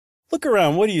Look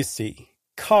around, what do you see?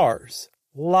 Cars.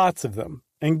 Lots of them.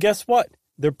 And guess what?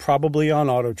 They're probably on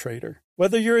AutoTrader.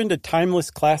 Whether you're into timeless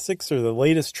classics or the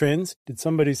latest trends, did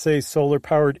somebody say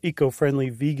solar-powered, eco-friendly,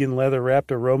 vegan, leather-wrapped,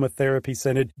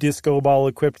 aromatherapy-scented, disco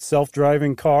ball-equipped,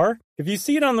 self-driving car? If you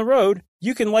see it on the road,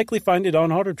 you can likely find it on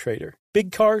AutoTrader.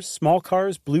 Big cars, small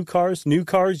cars, blue cars, new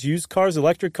cars, used cars,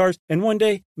 electric cars, and one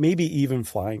day, maybe even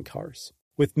flying cars.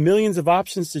 With millions of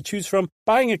options to choose from,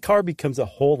 buying a car becomes a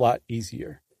whole lot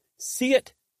easier. See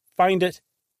it, find it,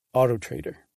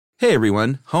 AutoTrader. Hey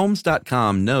everyone,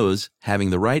 Homes.com knows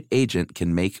having the right agent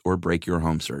can make or break your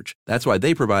home search. That's why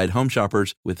they provide home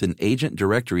shoppers with an agent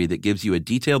directory that gives you a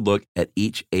detailed look at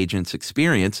each agent's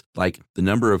experience, like the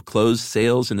number of closed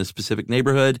sales in a specific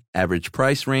neighborhood, average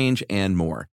price range, and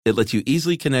more. It lets you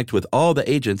easily connect with all the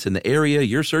agents in the area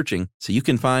you're searching so you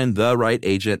can find the right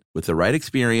agent with the right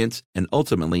experience and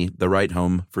ultimately the right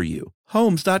home for you.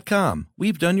 Homes.com.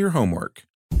 We've done your homework.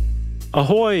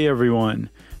 Ahoy, everyone.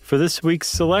 For this week's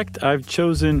Select, I've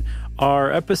chosen our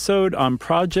episode on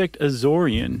Project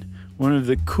Azorian, one of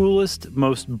the coolest,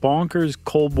 most bonkers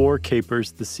Cold War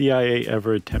capers the CIA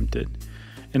ever attempted.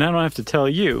 And I don't have to tell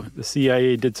you, the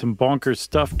CIA did some bonkers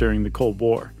stuff during the Cold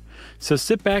War. So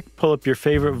sit back, pull up your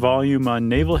favorite volume on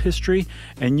naval history,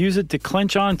 and use it to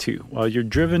clench onto while you're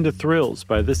driven to thrills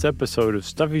by this episode of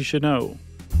Stuff You Should Know.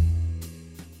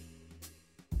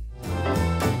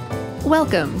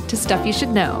 Welcome to Stuff You Should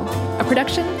Know, a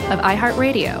production of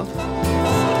iHeartRadio.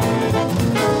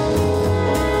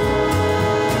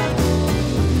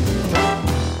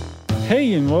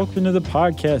 Hey, and welcome to the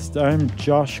podcast. I'm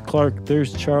Josh Clark.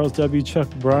 There's Charles W. Chuck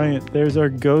Bryant. There's our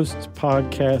ghost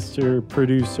podcaster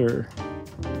producer,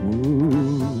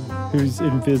 who's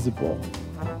invisible.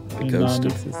 The ghost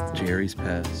of Jerry's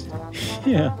past.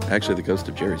 Yeah. Actually, the ghost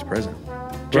of Jerry's present.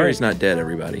 Jerry's not dead,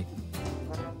 everybody.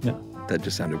 No. That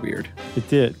just sounded weird. It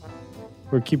did.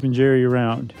 We're keeping Jerry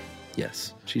around.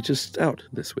 Yes. She's just out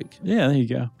this week. Yeah, there you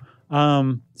go.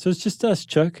 So it's just us,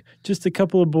 Chuck. Just a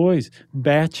couple of boys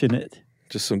batching it.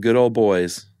 Just some good old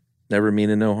boys. Never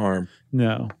meaning no harm.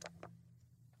 No.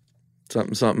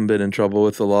 Something been in trouble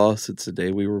with the law since the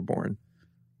day we were born.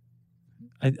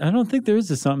 I don't think there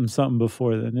is a something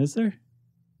before then, is there?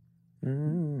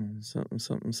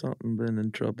 Something been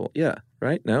in trouble. Yeah,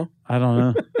 right? No? I don't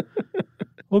know.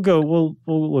 We'll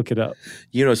look it up.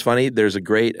 You know, it's funny. There's a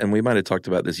great, and we might have talked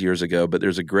about this years ago, but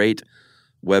there's a great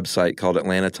website called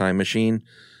Atlanta Time Machine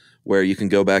where you can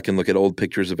go back and look at old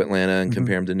pictures of Atlanta and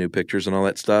compare them to new pictures and all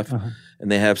that stuff. Uh-huh.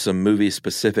 And they have some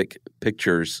movie-specific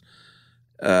pictures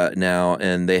now,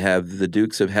 and they have the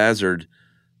Dukes of Hazzard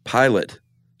pilot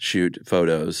shoot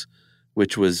photos,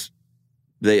 which was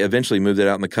they eventually moved it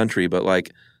out in the country, but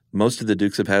like most of the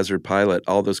Dukes of Hazzard pilot,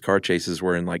 all those car chases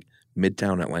were in like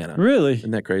Midtown Atlanta. Really?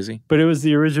 Isn't that crazy? But it was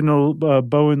the original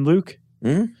Bo and Luke?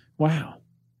 Mm-hmm. Wow.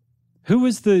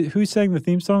 Who sang the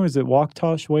theme song? Was it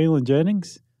Wauktosh Waylon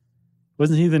Jennings?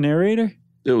 Wasn't he the narrator?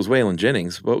 It was Waylon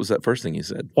Jennings. What was that first thing you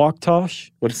said?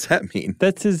 Wauktosh. What does that mean?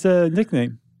 That's his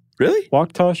nickname. Really?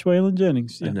 Wauktosh Waylon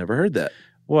Jennings. Yeah. I've never heard that.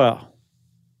 Well,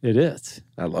 it is.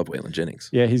 I love Waylon Jennings.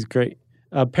 Yeah, he's great.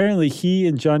 Apparently, he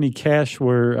and Johnny Cash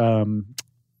were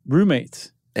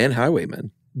roommates. And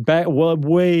highwaymen.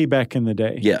 Way back in the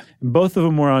day. Yeah. And both of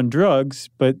them were on drugs,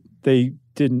 but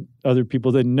other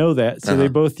people didn't know that. So they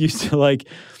both used to like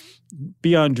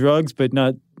be on drugs, but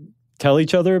not tell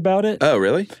each other about it. Oh,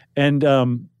 really? And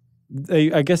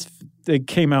I guess they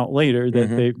came out later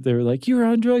that they were like, you were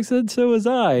on drugs and so was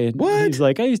I. And what? He's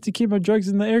like, I used to keep my drugs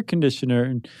in the air conditioner.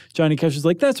 And Johnny Cash was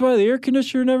like, that's why the air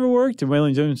conditioner never worked. And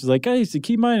Waylon Jennings was like, I used to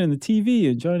keep mine in the TV.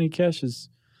 And Johnny Cash's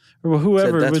or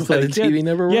whoever that's was why like, the TV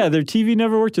never worked? Yeah, their TV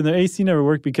never worked and their AC never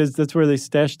worked because that's where they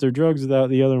stashed their drugs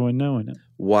without the other one knowing it.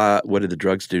 Why? What did the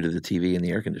drugs do to the TV and the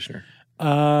air conditioner?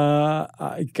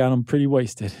 I got them pretty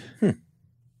wasted.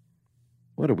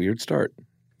 What a weird start.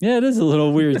 Yeah, it is a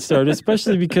little weird start,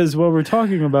 especially because what we're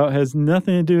talking about has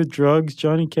nothing to do with drugs,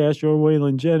 Johnny Cash, or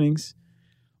Waylon Jennings,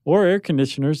 or air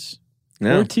conditioners,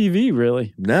 or TV,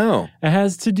 really. No. It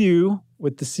has to do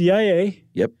with the CIA.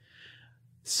 Yep.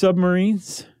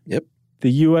 Submarines. Yep.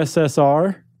 The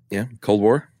USSR. Yeah. Cold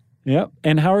War. Yep.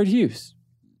 And Howard Hughes.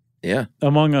 Yeah.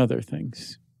 Among other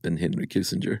things. And Henry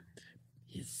Kissinger.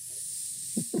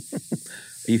 Yes.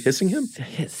 Are you hissing him?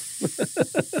 Hiss.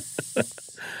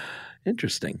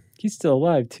 Interesting. He's still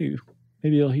alive, too.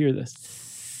 Maybe he'll hear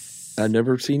this. I've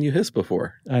never seen you hiss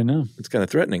before. I know. It's kind of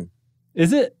threatening.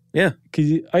 Is it? Yeah.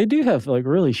 Because I do have like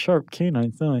really sharp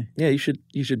canines, don't I? Yeah, you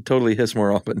should totally hiss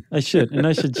more often. I should. And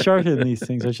I should sharpen these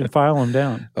things. I should file them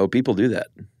down. Oh, people do that.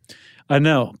 I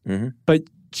know. Mm-hmm. But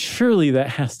surely that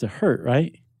has to hurt,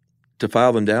 right? To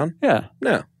file them down? Yeah.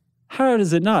 No. How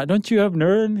does it not? Don't you have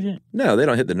nerves? No, they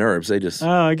don't hit the nerves. They just... Oh,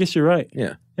 I guess you're right.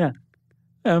 Yeah. Yeah,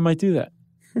 I might do that.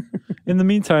 In the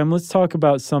meantime, let's talk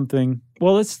about something.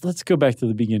 Well, let's go back to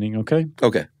the beginning, okay?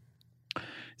 Okay.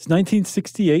 It's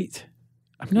 1968.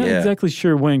 I'm not exactly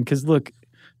sure when, because look,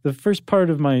 the first part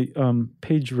of my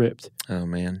page ripped. Oh,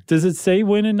 man. Does it say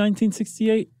when in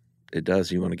 1968? It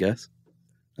does. You want to guess?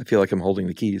 I feel like I'm holding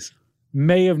the keys.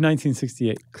 May of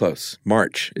 1968. Close.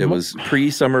 March. It was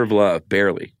pre-Summer of Love,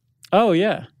 barely. Oh,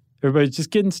 yeah. Everybody's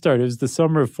just getting started. It was the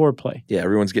summer of foreplay. Yeah,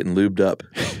 everyone's getting lubed up.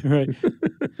 Right.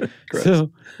 Gross.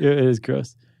 So, yeah, it is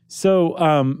gross. So,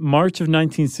 March of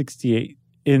 1968,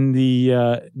 in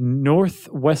the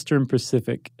northwestern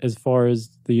Pacific, as far as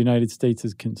the United States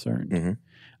is concerned,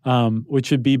 which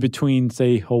would be between,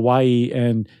 say, Hawaii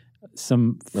and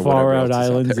some far-out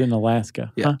islands in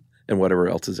Alaska. Yeah, and whatever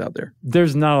else is out there.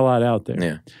 There's not a lot out there.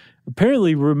 Yeah.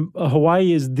 Apparently,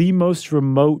 Hawaii is the most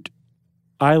remote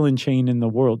island chain in the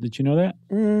world. Did you know that?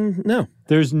 No.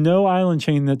 There's no island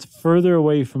chain that's further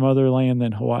away from other land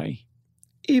than Hawaii.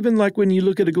 Even like when you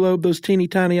look at a globe, those teeny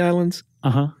tiny islands?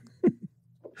 Uh-huh.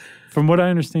 From what I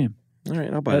understand. All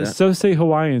right, I'll buy that. So say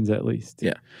Hawaiians, at least.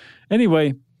 Yeah.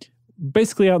 Anyway,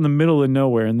 basically out in the middle of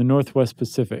nowhere in the Northwest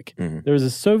Pacific, there was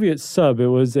a Soviet sub. It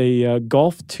was a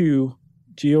Golf II,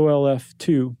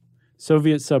 GOLF-2,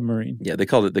 Soviet submarine. Yeah, they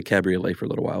called it the Cabriolet for a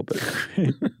little while, but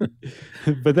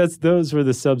but those were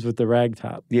the subs with the rag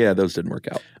top. Yeah, those didn't work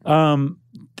out.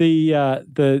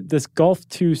 This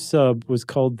Golf II sub was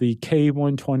called the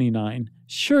K-129.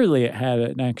 Surely it had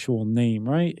an actual name,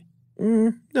 right?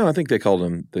 No, I think they called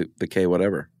them the K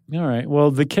whatever. All right. Well,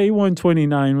 the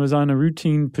K-129 was on a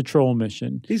routine patrol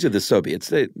mission. These are the Soviets.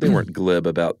 They weren't glib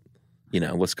about,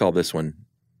 let's call this one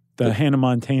the Hannah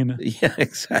Montana. Yeah,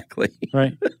 exactly.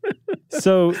 Right.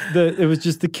 So it was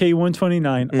just the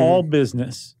K-129, all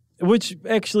business, which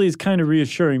actually is kind of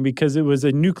reassuring because it was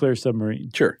a nuclear submarine.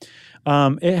 Sure.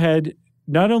 It had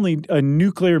not only a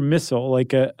nuclear missile,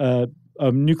 like a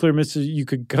nuclear missile you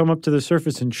could come up to the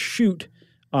surface and shoot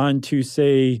onto,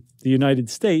 say, the United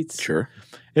States. Sure.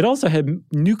 It also had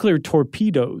nuclear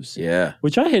torpedoes. Yeah.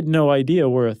 Which I had no idea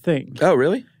were a thing. Oh,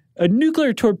 really? A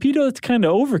nuclear torpedo, that's kind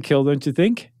of overkill, don't you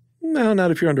think? No,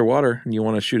 not if you're underwater and you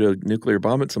want to shoot a nuclear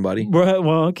bomb at somebody.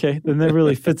 Well, okay. Then that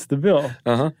really fits the bill.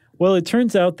 Uh-huh. Well, it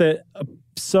turns out that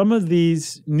some of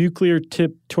these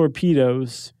nuclear-tipped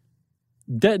torpedoes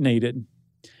detonated.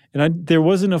 And there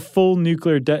wasn't a full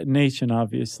nuclear detonation,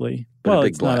 obviously. Well,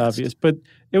 it's not obvious, but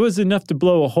it was enough to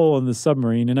blow a hole in the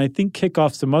submarine and I think kick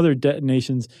off some other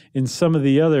detonations in some of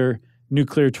the other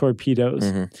nuclear torpedoes.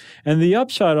 And the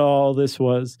upshot of all this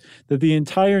was that the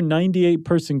entire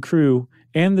 98-person crew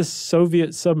and the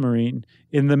Soviet submarine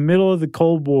in the middle of the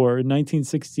Cold War in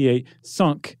 1968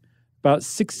 sunk about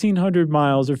 1,600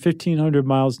 miles or 1,500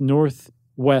 miles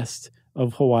northwest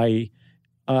of Hawaii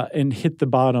and hit the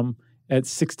bottom at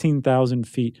 16,000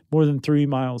 feet, more than 3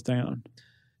 miles down.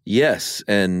 Yes,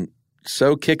 and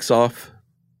so kicks off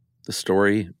the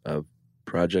story of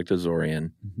Project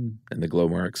Azorian and the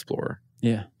Glomar Explorer.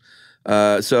 Yeah.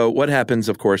 So what happens,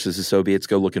 of course, is the Soviets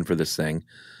go looking for this thing.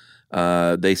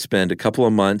 They spend a couple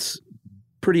of months,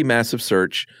 pretty massive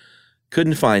search,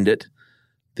 couldn't find it.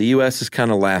 The U.S. is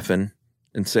kind of laughing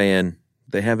and saying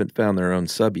they haven't found their own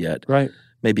sub yet. Right.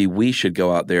 Maybe we should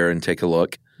go out there and take a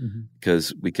look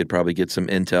because we could probably get some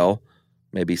intel,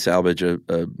 maybe salvage a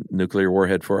nuclear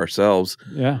warhead for ourselves.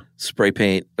 Yeah. Spray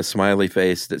paint a smiley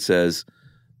face that says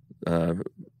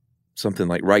something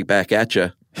like right back at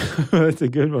you. That's a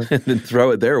good one. And then throw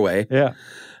it their way. Yeah.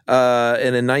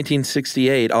 And in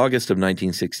 1968, August of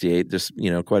 1968, just,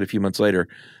 quite a few months later,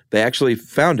 they actually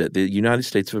found it. The United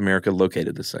States of America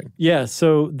located this thing. Yeah.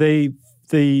 So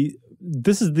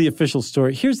this is the official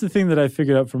story. Here's the thing that I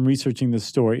figured out from researching this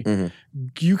story.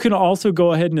 You can also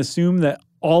go ahead and assume that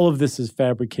all of this is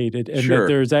fabricated and that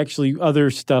there's actually other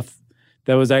stuff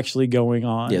that was actually going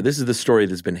on. Yeah, this is the story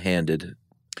that's been handed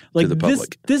to the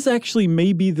public. This actually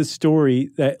may be the story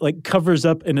that covers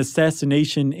up an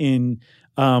assassination in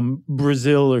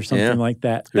Brazil or something like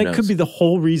that. Who that knows? Could be the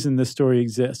whole reason this story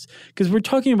exists. Because we're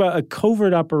talking about a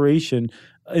covert operation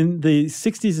in the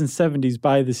 60s and 70s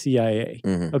by the CIA.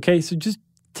 Okay, so just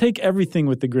take everything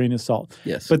with a grain of salt.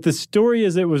 Yes. But the story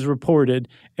as it was reported,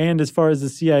 and as far as the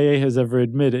CIA has ever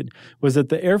admitted, was that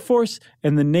the Air Force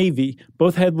and the Navy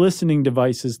both had listening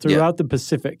devices throughout the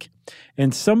Pacific.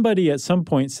 And somebody at some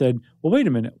point said, well, wait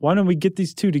a minute, why don't we get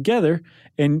these two together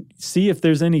and see if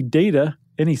there's any data,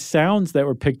 any sounds that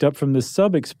were picked up from the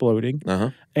sub exploding,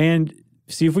 and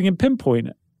see if we can pinpoint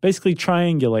it. Basically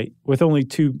triangulate with only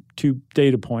two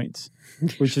data points,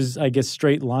 which is, I guess,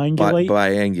 straight line-gulate.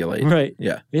 Biangulate. Right.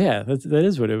 Yeah. Yeah, that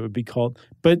is what it would be called.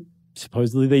 But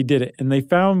supposedly they did it. And they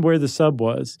found where the sub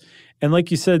was. And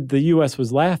like you said, the U.S.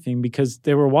 was laughing because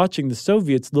they were watching the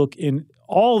Soviets look in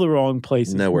all the wrong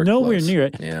places. Nowhere close. Near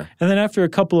it. Yeah. And then after a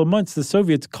couple of months, the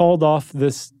Soviets called off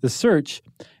the search.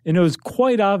 And it was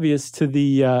quite obvious to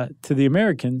the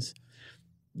Americans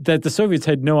that the Soviets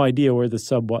had no idea where the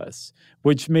sub was,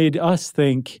 which made us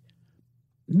think,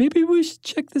 maybe we should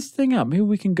check this thing out. Maybe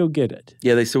we can go get it.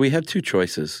 Yeah, so we have two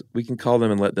choices. We can call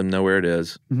them and let them know where it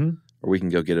is, mm-hmm. or we can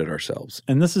go get it ourselves.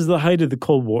 And this is the height of the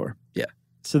Cold War. Yeah.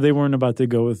 So they weren't about to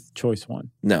go with choice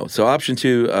one. No. So option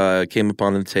two came up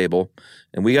on the table,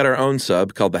 and we got our own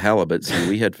sub called the Halibut. So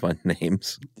we had fun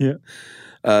names. Yeah.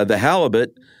 The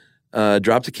Halibut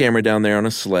dropped a camera down there on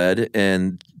a sled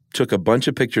and took a bunch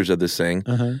of pictures of this thing,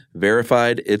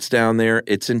 verified it's down there,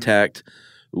 it's intact.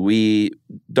 We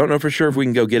don't know for sure if we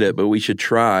can go get it, but we should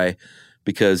try,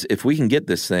 because if we can get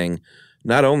this thing,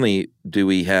 not only do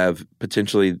we have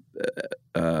potentially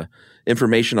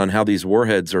information on how these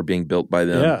warheads are being built by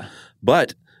them,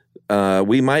 but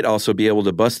we might also be able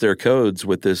to bust their codes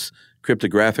with this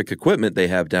cryptographic equipment they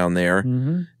have down there.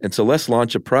 Mm-hmm. And so let's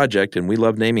launch a project, and we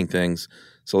love naming things,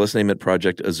 so let's name it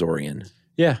Project Azorian.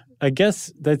 Yeah, I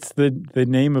guess that's the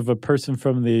name of a person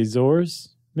from the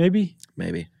Azores, maybe?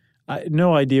 Maybe.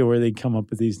 No idea where they come up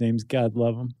with these names. God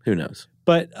love them. Who knows?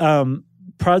 But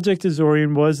Project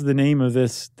Azorian was the name of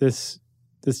this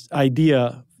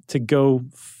idea to go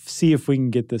see if we can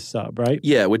get this sub, right?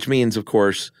 Yeah, which means, of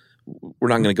course, we're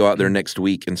not going to go out there next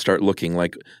week and start looking.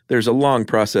 Like, there's a long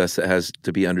process that has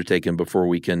to be undertaken before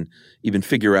we can even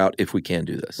figure out if we can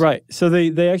do this. Right. So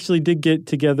they actually did get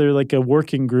together like a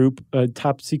working group, a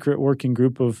top secret working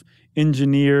group of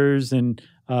engineers and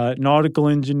nautical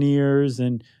engineers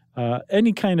and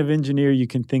any kind of engineer you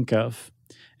can think of,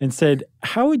 and said,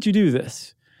 how would you do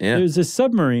this? Yeah. There's a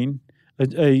submarine, a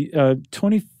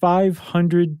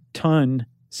 2,500-ton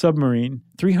submarine,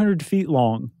 300 feet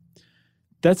long.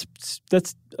 That's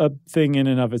a thing in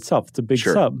and of itself. It's a big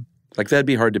sub. Like, that'd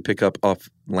be hard to pick up off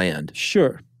land.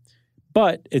 Sure.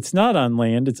 But it's not on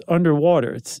land. It's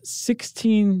underwater. It's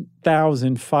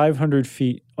 16,500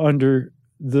 feet under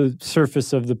the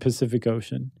surface of the Pacific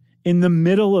Ocean, in the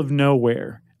middle of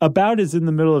nowhere, about as in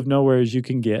the middle of nowhere as you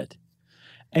can get.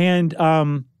 And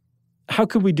how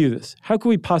could we do this? How could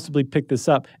we possibly pick this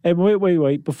up? And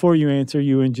wait, before you answer,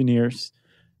 you engineers,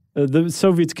 the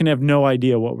Soviets can have no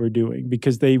idea what we're doing,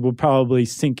 because they will probably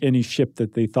sink any ship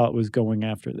that they thought was going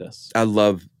after this. I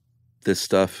love this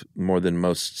stuff more than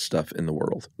most stuff in the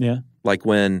world. Yeah. Like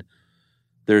when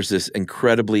there's this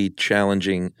incredibly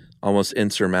challenging, almost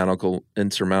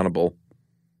insurmountable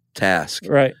task.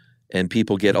 Right. And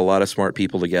people get a lot of smart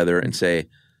people together and say,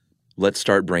 let's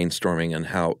start brainstorming on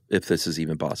if this is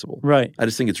even possible. Right. I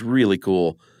just think it's really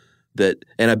cool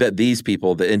and I bet these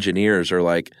people, the engineers, are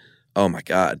like, oh my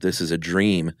God, this is a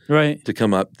dream, right, to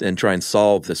come up and try and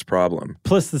solve this problem.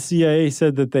 Plus, the CIA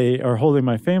said that they are holding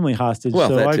my family hostage, well,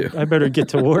 so I better get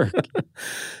to work.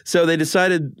 So they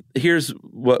decided, here's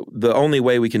what the only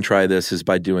way we can try this is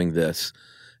by doing this.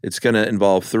 It's going to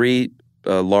involve 3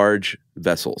 large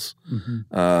vessels.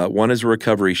 Mm-hmm. One is a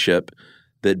recovery ship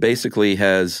that basically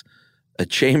has a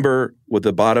chamber with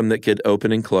a bottom that could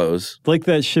open and close. Like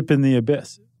that ship in the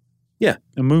abyss. Yeah.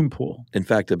 A moon pool. In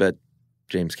fact, I bet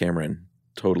James Cameron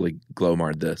totally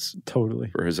glow-marred this. Totally.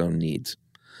 For his own needs.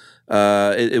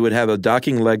 It would have a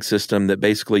docking leg system that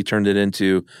basically turned it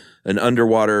into an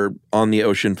underwater, on the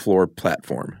ocean floor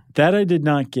platform. That I did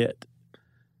not get.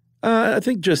 I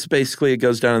think just basically it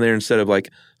goes down there, instead of like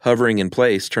hovering in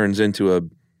place, turns into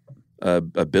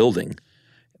a building.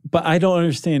 But I don't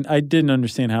understand. I didn't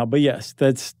understand how. But yes,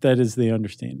 that is the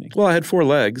understanding. Well, I had 4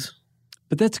 legs.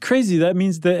 But that's crazy. That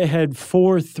means that it had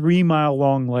 4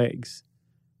 3-mile-long legs.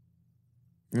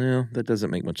 No, that doesn't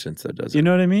make much sense, though, does it? You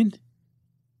know what I mean?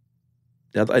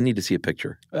 I need to see a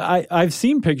picture. I've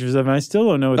seen pictures of it. I still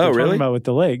don't know what they're talking about with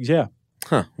the legs. Yeah.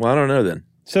 Huh. Well, I don't know then.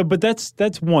 So, but that's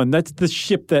one. That's the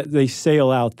ship that they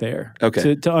sail out there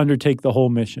to undertake the whole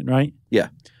mission, right? Yeah.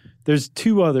 There's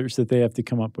 2 others that they have to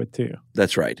come up with too.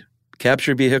 That's right.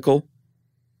 Capture vehicle.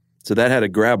 So that had a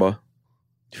grabber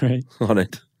on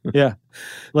it. Yeah.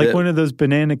 Like one of those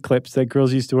banana clips that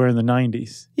girls used to wear in the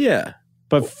 90s. Yeah.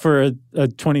 But for a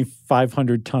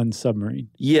 2,500-ton submarine.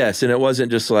 Yes, and it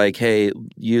wasn't just like, hey,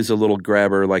 use a little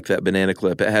grabber like that banana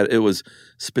clip. It was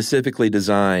specifically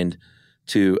designed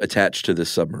to attach to the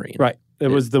submarine. Right. It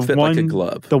was the fit one like a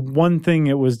glove. The one thing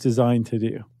it was designed to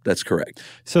do. That's correct.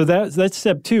 So that's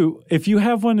step 2. If you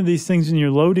have one of these things and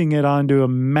you're loading it onto a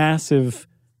massive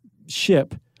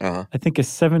ship, I think a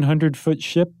 700-foot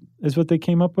ship is what they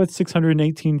came up with,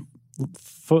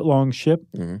 618-foot long ship,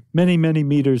 many, many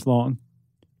meters long.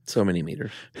 So many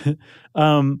meters.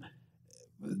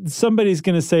 Somebody's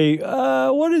going to say,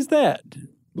 what is that?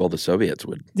 Well, the Soviets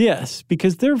would. Yes,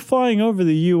 because they're flying over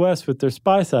the U.S. with their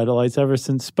spy satellites ever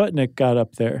since Sputnik got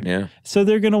up there. Yeah. So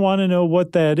they're going to want to know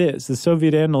what that is. The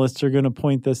Soviet analysts are going to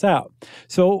point this out.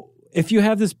 So if you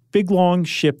have this big, long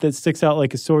ship that sticks out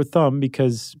like a sore thumb,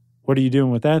 because what are you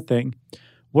doing with that thing?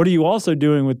 What are you also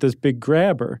doing with this big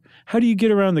grabber? How do you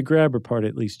get around the grabber part,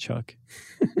 at least, Chuck?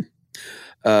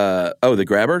 The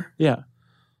grabber? Yeah.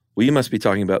 Well, you must be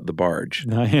talking about the barge.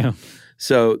 I am.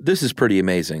 So this is pretty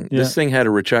amazing. Yeah. This thing had a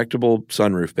retractable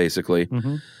sunroof, basically.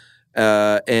 Mm-hmm.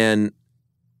 And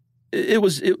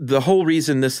the whole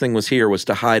reason this thing was here was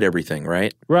to hide everything,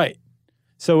 right? Right.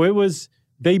 So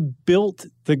they built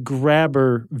the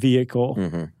grabber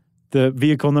vehicle, the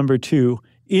vehicle number 2,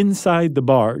 inside the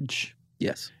barge.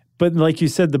 Yes. But like you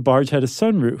said, the barge had a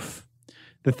sunroof.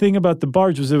 The thing about the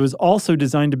barge was it was also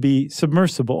designed to be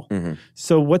submersible. Mm-hmm.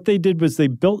 So what they did was they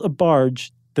built a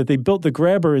barge that they built the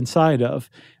grabber inside of,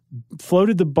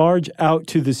 floated the barge out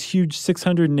to this huge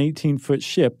 618-foot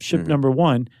ship number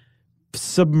 1,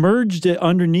 submerged it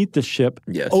underneath the ship,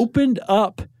 yes. Opened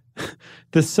up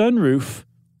the sunroof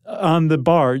on the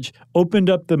barge, opened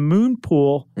up the moon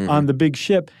pool on the big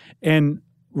ship, and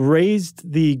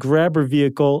raised the grabber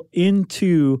vehicle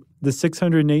into the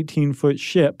 618-foot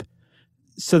ship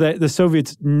so that the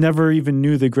Soviets never even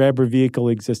knew the grabber vehicle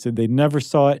existed. They never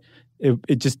saw it.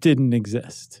 It just didn't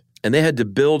exist. And they had to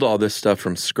build all this stuff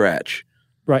from scratch.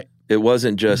 Right. It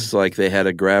wasn't just like they had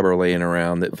a grabber laying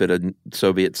around that fit a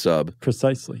Soviet sub.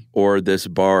 Precisely. Or this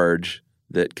barge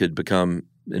that could become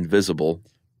invisible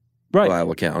by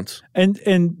all accounts. And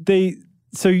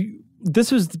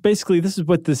this is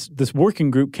what this working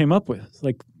group came up with.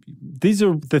 Like, these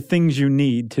are the things you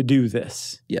need to do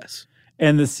this. Yes.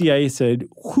 And the CIA said,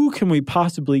 who can we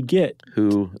possibly get?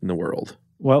 Who in the world?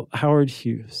 Well, Howard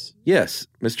Hughes. Yes,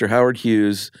 Mr. Howard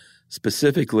Hughes,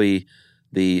 specifically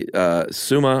the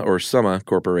Summa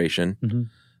Corporation,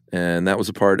 and that was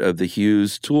a part of the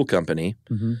Hughes Tool Company.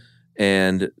 Mm-hmm.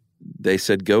 And they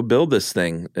said, go build this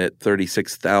thing at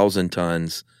 36,000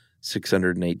 tons,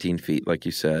 618 feet, like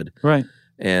you said. Right.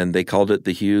 And they called it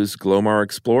the Hughes Glomar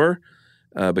Explorer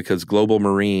because Global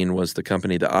Marine was the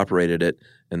company that operated it,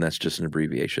 and that's just an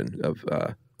abbreviation of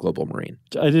Global Marine.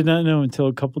 I did not know until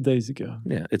a couple days ago.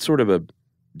 Yeah, it's sort of a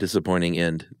disappointing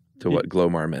end to what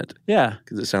Glomar meant. Yeah.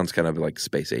 Because it sounds kind of like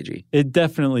space agey. It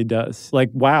definitely does. Like,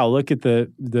 wow, look at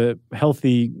the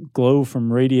healthy glow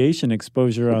from radiation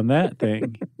exposure on that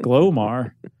thing.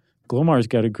 Glomar. Glomar's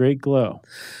got a great glow.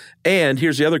 And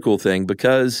here's the other cool thing,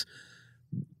 because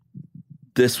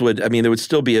there would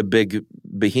still be a big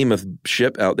behemoth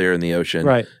ship out there in the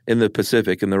ocean, in the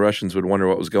Pacific, and the Russians would wonder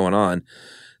what was going on.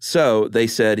 So they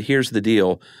said, here's the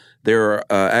deal. There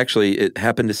are it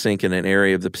happened to sink in an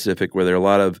area of the Pacific where there are a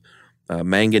lot of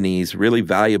manganese, really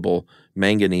valuable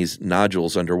manganese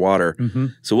nodules underwater. Mm-hmm.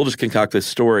 So we'll just concoct this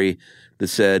story that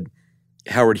said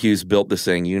Howard Hughes built this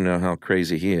thing. You know how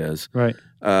crazy he is. Right.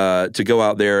 To go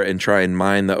out there and try and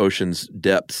mine the ocean's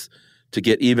depths to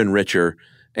get even richer.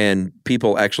 And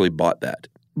people actually bought that.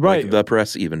 Right. Like the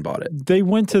press even bought it. They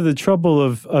went to the trouble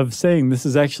of saying this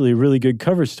is actually a really good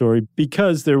cover story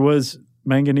because there was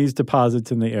manganese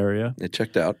deposits in the area. It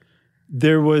checked out.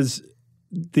 There was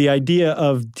the idea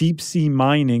of deep sea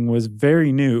mining was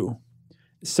very new.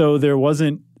 So there was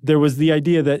the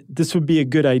idea that this would be a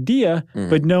good idea,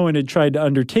 but no one had tried to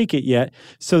undertake it yet.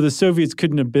 So the Soviets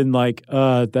couldn't have been like,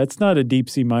 that's not a deep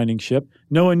sea mining ship.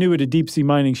 No one knew what a deep sea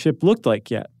mining ship looked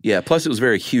like yet. Yeah, plus it was a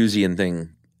very Hughesian thing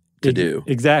to do.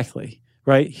 Exactly,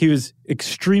 right? He was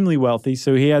extremely wealthy,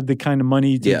 so he had the kind of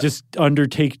money to just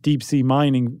undertake deep sea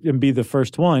mining and be the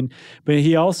first one. But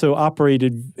he also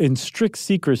operated in strict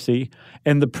secrecy,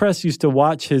 and the press used to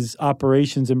watch his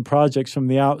operations and projects from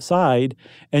the outside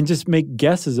and just make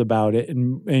guesses about it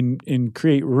and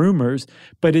create rumors.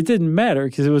 But it didn't matter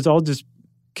because it was all just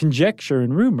conjecture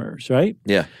and rumors, right?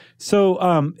 Yeah.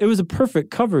 So it was a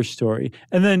perfect cover story.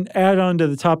 And then add on to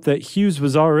the top that Hughes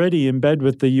was already in bed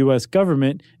with the U.S.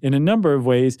 government in a number of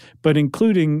ways, but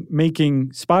including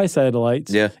making spy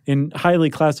satellites in highly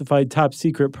classified top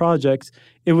secret projects.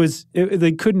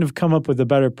 They couldn't have come up with a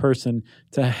better person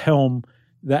to helm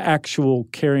the actual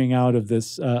carrying out of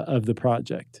this of the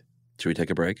project. Should we take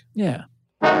a break? Yeah.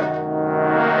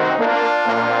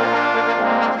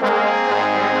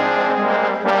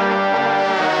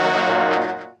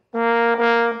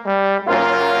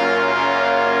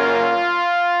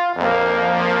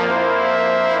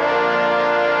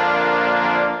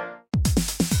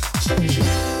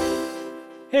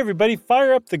 Hey, everybody,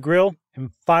 fire up the grill.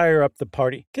 and fire up the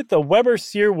party. Get the Weber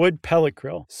Sear Wood Pellet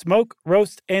Grill. Smoke,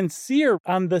 roast, and sear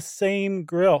on the same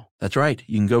grill. That's right.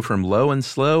 You can go from low and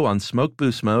slow on smoke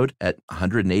boost mode at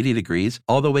 180 degrees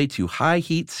all the way to high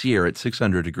heat sear at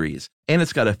 600 degrees. And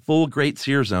it's got a full grate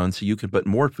sear zone so you can put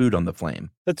more food on the flame.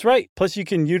 That's right. Plus, you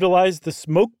can utilize the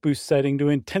smoke boost setting to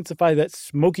intensify that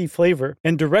smoky flavor.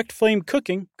 And direct flame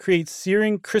cooking creates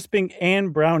searing, crisping,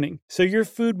 and browning, so your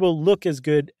food will look as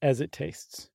good as it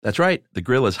tastes. That's right. The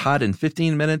grill is hot in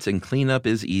 15 minutes and cleanup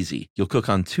is easy. You'll cook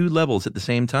on 2 levels at the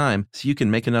same time so you can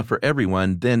make enough for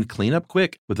everyone, then clean up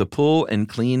quick with a pull and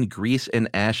clean grease and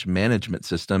ash management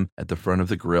system at the front of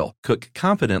the grill. Cook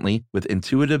confidently with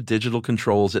intuitive digital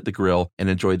controls at the grill and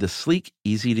enjoy the sleek,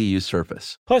 easy-to-use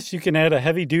surface. Plus, you can add a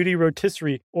heavy-duty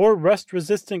rotisserie or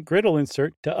rust-resistant griddle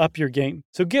insert to up your game.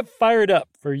 So get fired up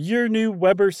for your new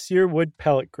Weber Sear Wood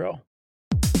Pellet Grill.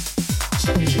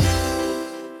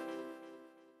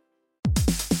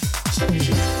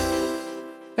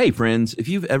 Hey friends, if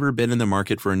you've ever been in the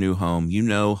market for a new home, you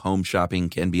know home shopping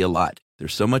can be a lot.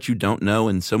 There's so much you don't know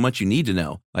and so much you need to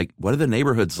know. Like, what are the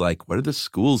neighborhoods like? What are the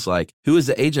schools like? Who is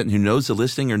the agent who knows the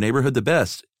listing or neighborhood the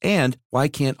best? And why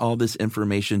can't all this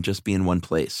information just be in one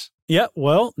place? Yeah,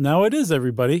 well, now it is,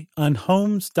 everybody, on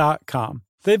Homes.com.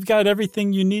 They've got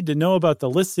everything you need to know about the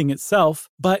listing itself,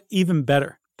 but even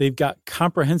better. They've got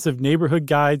comprehensive neighborhood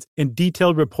guides and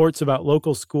detailed reports about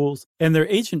local schools, and their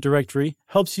agent directory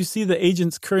helps you see the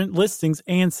agent's current listings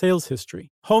and sales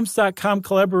history. Homes.com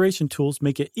collaboration tools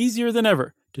make it easier than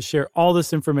ever to share all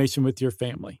this information with your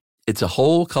family. It's a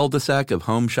whole cul-de-sac of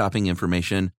home shopping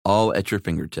information, all at your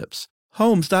fingertips.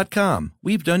 Homes.com.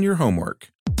 We've done your homework.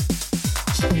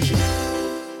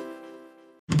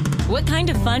 What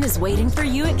kind of fun is waiting for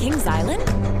you at Kings Island?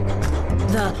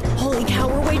 The holy cow,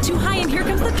 we're way too high and here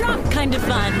comes the drop kind of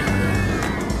fun.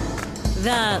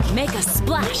 The make a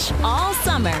splash all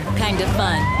summer kind of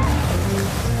fun.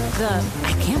 The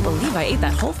I can't believe I ate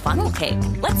that whole funnel cake.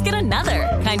 Let's get another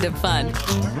kind of fun.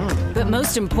 But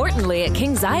most importantly, at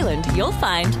Kings Island, you'll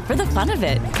find for the fun of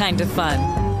it kind of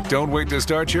fun. Don't wait to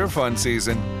start your fun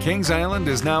season. Kings Island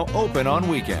is now open on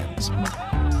weekends.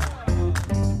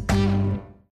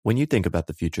 When you think about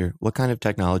the future, what kind of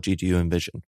technology do you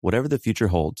envision? Whatever the future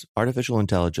holds, artificial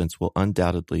intelligence will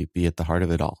undoubtedly be at the heart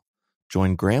of it all.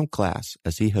 Join Graham Class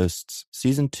as he hosts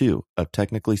Season 2 of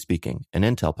Technically Speaking, an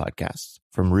Intel podcast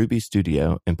from Ruby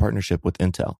Studio in partnership with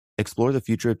Intel. Explore the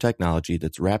future of technology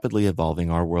that's rapidly evolving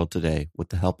our world today with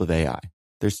the help of AI.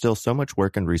 There's still so much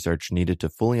work and research needed to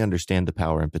fully understand the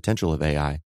power and potential of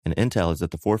AI, and Intel is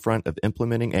at the forefront of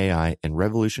implementing AI and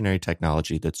revolutionary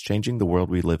technology that's changing the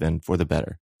world we live in for the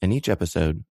better. In each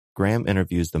episode, Graham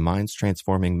interviews the minds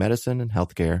transforming medicine and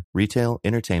healthcare, retail,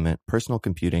 entertainment, personal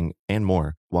computing, and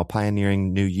more, while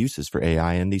pioneering new uses for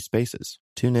AI in these spaces.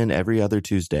 Tune in every other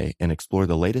Tuesday and explore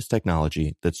the latest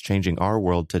technology that's changing our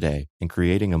world today and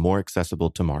creating a more accessible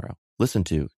tomorrow. Listen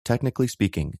to Technically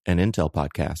Speaking, an Intel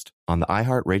podcast on the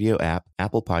iHeartRadio app,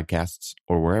 Apple Podcasts,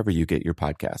 or wherever you get your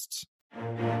podcasts.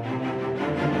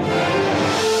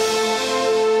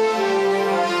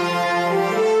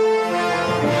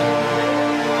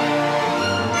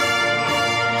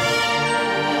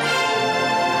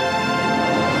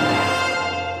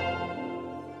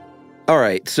 All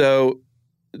right, so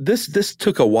this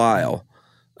took a while.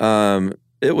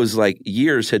 It was like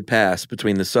years had passed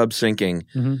between the sub sinking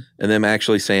and them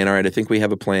actually saying, all right, I think we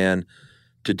have a plan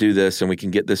to do this and we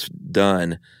can get this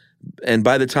done. And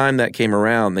by the time that came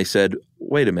around, they said,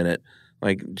 wait a minute,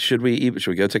 like, should we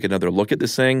go take another look at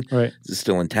this thing? Right. Is it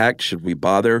still intact? Should we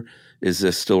bother? Is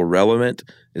this still relevant?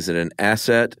 Is it an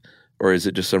asset? Or is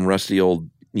it just some rusty old,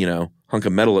 hunk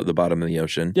of metal at the bottom of the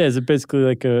ocean? Yeah, is it basically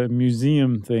like a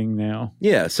museum thing now?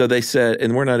 Yeah, so they said,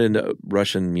 and we're not into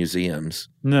Russian museums.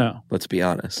 No. Let's be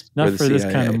honest. Not We're the for this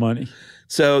CIA. kind of money.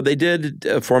 So they did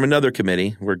form another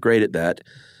committee. We're great at that.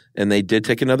 And they did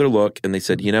take another look, and they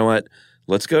said, you know what?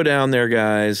 Let's go down there,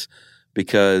 guys,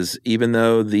 because even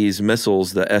though these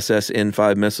missiles, the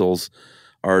SSN-5 missiles,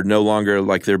 are no longer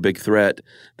like their big threat,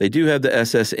 they do have the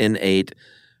SSN-8.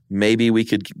 Maybe we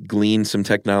could glean some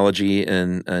technology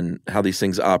and how these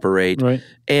things operate. Right.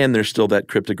 And there's still that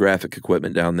cryptographic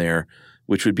equipment down there,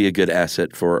 which would be a good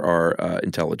asset for our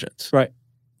intelligence. Right.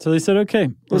 So they said, okay,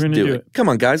 we're Let's going to do it. Come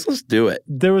on, guys, let's do it.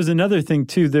 There was another thing,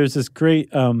 too. There's this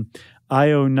great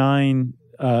IO9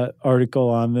 article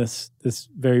on this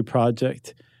very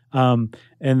project. And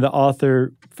the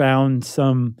author found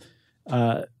some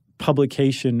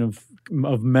publication of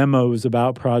memos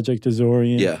about Project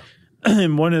Azorian. Yeah.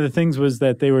 And one of the things was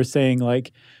that they were saying,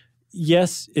 like,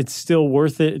 yes, it's still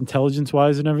worth it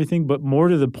intelligence-wise and everything, but more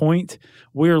to the point,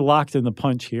 we're locked in the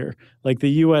punch here. Like the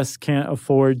U.S. can't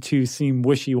afford to seem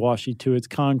wishy-washy to its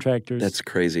contractors. That's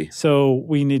crazy. So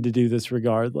we need to do this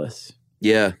regardless.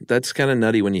 Yeah, that's kind of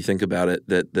nutty when you think about it,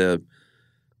 that the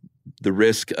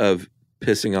risk of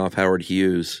pissing off Howard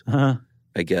Hughes,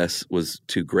 I guess, was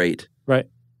too great. Right.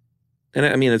 And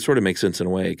I mean, it sort of makes sense in a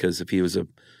way, because if he was a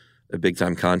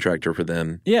big-time contractor for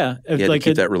them, he had to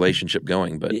keep that relationship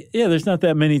going. But yeah, there's not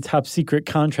that many top-secret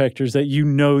contractors that you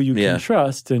can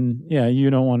trust, and you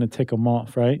don't want to tick them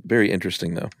off, right? Very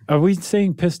interesting, though. Are we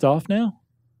saying pissed off now?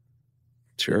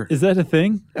 Sure. Is that a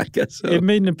thing? I guess so. It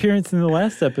made an appearance in the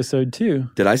last episode, too.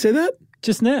 Did I say that?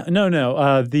 Just now? No.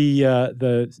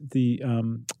 The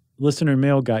listener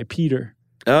mail guy, Peter.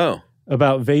 Oh.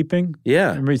 About vaping. Yeah.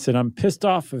 Remember he said, "I'm pissed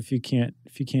off if you can't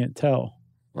tell."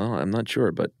 Well, I'm not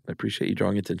sure, but I appreciate you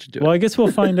drawing attention to it. Well, I guess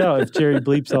we'll find out if Jerry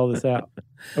bleeps all this out,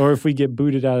 or if we get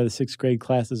booted out of the 6th grade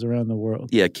classes around the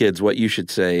world. Yeah, kids, what you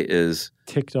should say is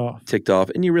ticked off.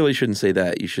 And you really shouldn't say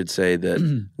that. You should say that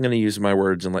I'm going to use my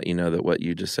words and let you know that what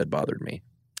you just said bothered me.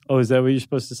 Oh, is that what you're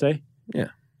supposed to say?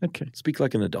 Yeah. Okay. Speak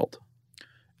like an adult.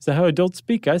 Is that how adults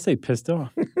speak? I say pissed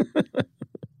off.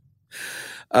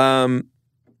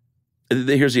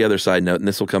 Here's the other side note, and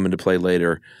this will come into play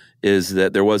later, is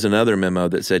that there was another memo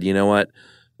that said, you know what,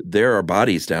 there are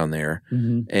bodies down there,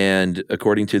 and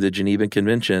according to the Geneva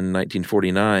Convention,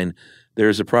 1949,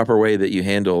 there's a proper way that you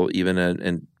handle even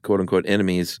an quote-unquote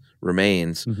enemy's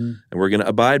remains, and we're going to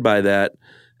abide by that,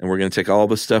 and we're going to take all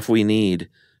the stuff we need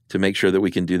to make sure that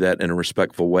we can do that in a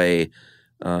respectful way,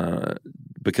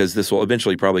 because this will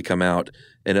eventually probably come out,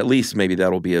 and at least maybe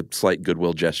that'll be a slight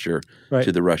goodwill gesture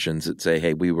to the Russians that say,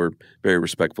 hey, we were very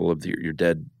respectful of your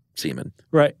dead seamen.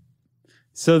 Right.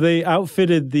 So they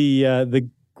outfitted the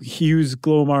Hughes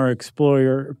Glomar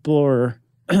Explorer,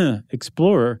 the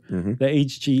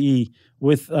HGE,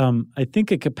 with I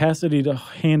think a capacity to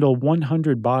handle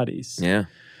 100 bodies. Yeah.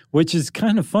 Which is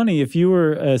kind of funny. If you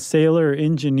were a sailor or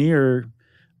engineer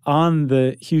on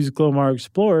the Hughes Glomar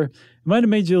Explorer, it might have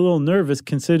made you a little nervous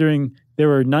considering there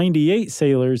were 98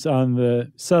 sailors on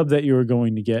the sub that you were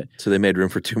going to get. So they made room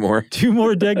for 2 more? 2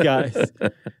 more dead guys.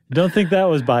 Don't think that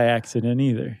was by accident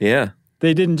either. Yeah.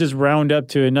 They didn't just round up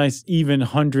to a nice even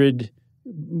 100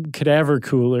 cadaver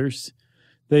coolers.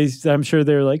 I'm sure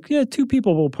they're like, 2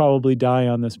 people will probably die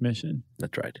on this mission.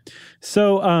 That's right.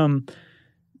 So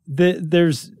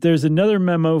there's another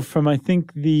memo from, I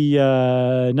think, the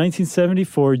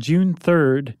 1974, June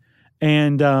 3rd,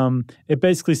 and it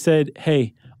basically said,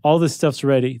 hey, all this stuff's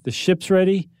ready. The ship's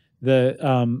ready.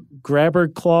 The grabber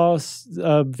claw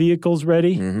vehicle's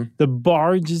ready. The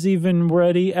barge is even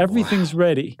ready. Everything's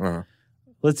ready.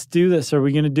 Let's do this. Are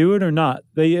we going to do it or not?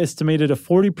 They estimated a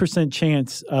 40%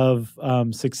 chance of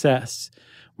success,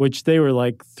 which they were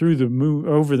like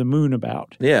over the moon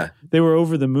about. Yeah. They were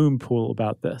over the moon pool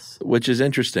about this. Which is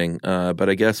interesting. But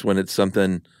I guess when it's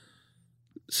something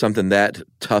that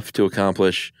tough to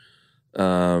accomplish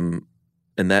and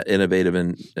that innovative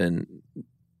and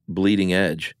bleeding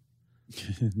edge.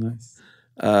 Nice.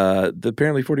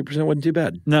 Apparently 40% wasn't too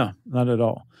bad. No, not at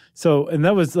all. So, and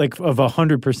that was like of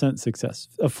 100% success,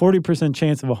 a 40%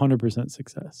 chance of 100%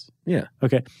 success. Yeah.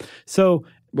 Okay. So,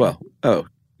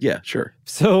 yeah, sure.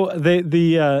 So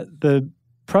the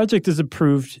project is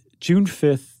approved June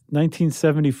 5th,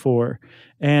 1974,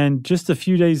 and just a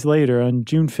few days later, on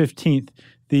June 15th,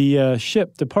 the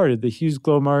ship departed. The Hughes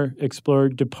Glomar Explorer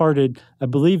departed, I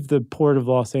believe, the port of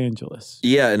Los Angeles.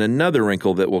 Yeah, and another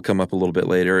wrinkle that will come up a little bit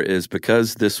later is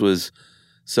because this was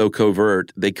so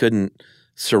covert, they couldn't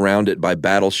surround it by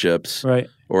battleships, right,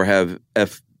 or have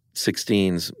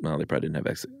F-16s. Well, they probably didn't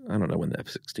have I don't know when the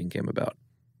F-16 came about.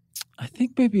 I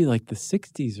think maybe like the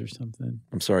 60s or something.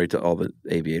 I'm sorry to all the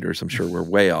aviators. I'm sure we're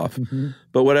way off.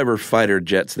 But whatever fighter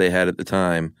jets they had at the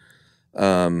time,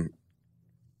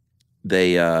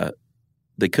 they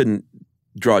couldn't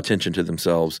draw attention to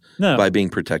themselves by being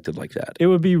protected like that. It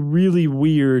would be really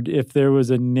weird if there was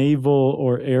a naval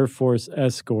or Air Force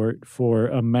escort for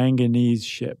a manganese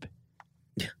ship.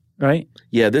 Yeah. Right?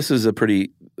 Yeah, this is a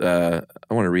pretty I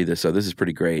want to read this. So this is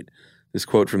pretty great. This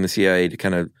quote from the CIA to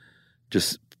kind of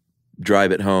just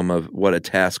drive it home of what a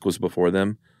task was before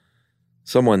them.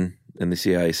 Someone in the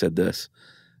CIA said this: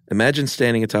 imagine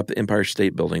standing atop the Empire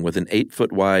State Building with an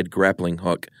 8-foot wide grappling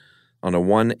hook on a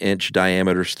 1-inch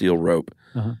diameter steel rope.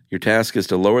 Your task is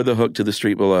to lower the hook to the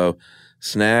street below,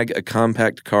 snag a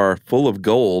compact car full of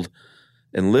gold,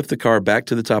 and lift the car back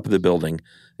to the top of the building.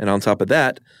 And on top of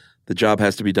that, the job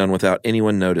has to be done without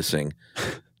anyone noticing.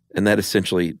 And that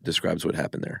essentially describes what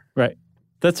happened there. Right.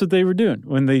 That's what they were doing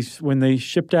when they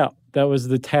shipped out. That was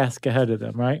the task ahead of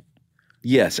them, right?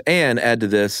 Yes, and add to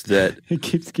this that It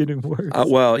keeps getting worse.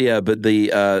 but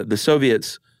the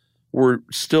Soviets were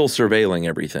still surveilling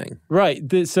everything. Right.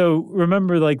 So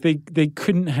remember, like they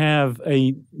couldn't have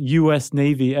a U.S.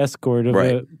 Navy escort of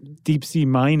a deep sea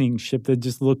mining ship that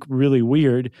just looked really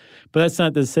weird. But that's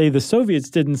not to say the Soviets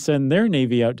didn't send their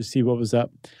Navy out to see what was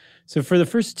up. So for the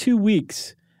first 2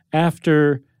 weeks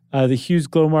after the Hughes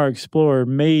Glomar Explorer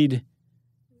made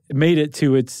it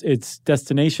to its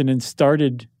destination and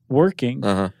started working,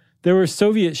 there were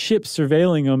Soviet ships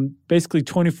surveilling them basically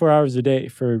 24 hours a day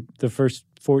for the first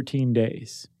 14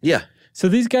 days. Yeah. So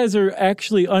these guys are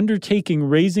actually undertaking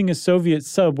raising a Soviet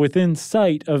sub within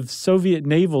sight of Soviet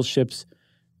naval ships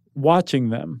watching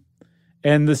them.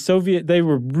 And they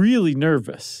were really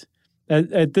nervous.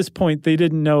 At this point, they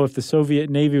didn't know if the Soviet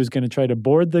Navy was going to try to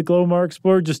board the Glomar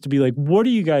Explorer, just to be like, what are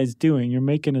you guys doing? You're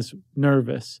making us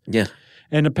nervous. Yeah.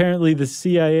 And apparently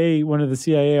one of the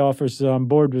CIA officers on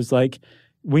board was like,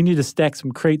 we need to stack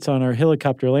some crates on our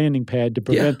helicopter landing pad to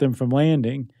prevent them from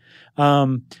landing.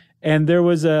 And there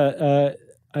was I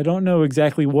don't know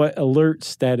exactly what alert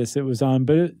status it was on,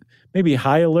 but maybe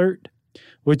high alert,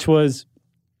 which was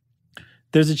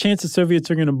there's a chance the Soviets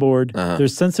are going to board.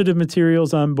 There's sensitive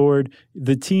materials on board.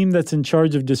 The team that's in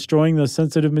charge of destroying those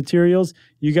sensitive materials,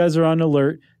 you guys are on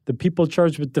alert. The people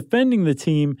charged with defending the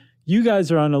team, you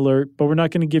guys are on alert, but we're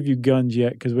not going to give you guns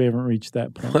yet because we haven't reached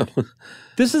that point.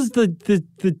 This is the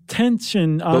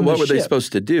tension on the ship. But what were they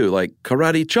supposed to do? Like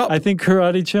karate chop? I think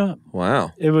karate chop.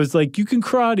 Wow. It was like, you can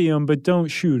karate them, but don't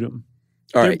shoot them.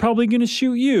 They're probably going to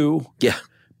shoot you. Yeah.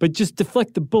 But just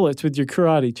deflect the bullets with your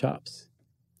karate chops.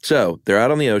 So they're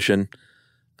out on the ocean.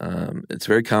 It's a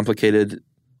very complicated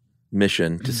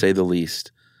mission, to say the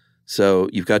least. So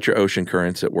you've got your ocean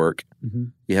currents at work.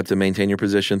 You have to maintain your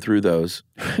position through those.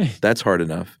 That's hard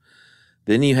enough.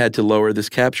 Then you had to lower this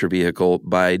capture vehicle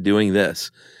by doing this,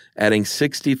 adding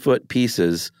 60-foot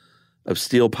pieces of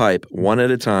steel pipe, one at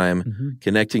a time,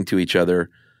 connecting to each other,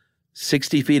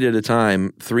 60 feet at a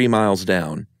time, 3 miles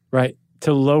down. Right,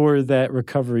 to lower that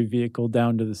recovery vehicle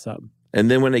down to the sub.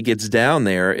 And then when it gets down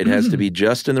there, it has to be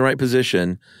just in the right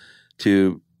position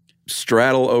to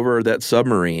straddle over that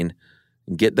submarine,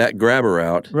 get that grabber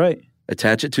out,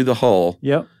 attach it to the hull,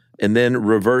 and then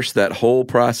reverse that whole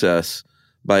process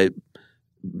by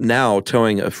now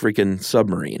towing a freaking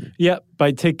submarine. Yep,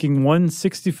 by taking one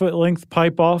 60-foot length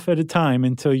pipe off at a time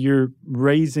until you're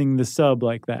raising the sub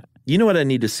like that. You know what I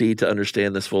need to see to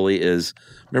understand this fully is,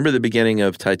 remember the beginning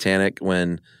of Titanic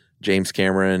when James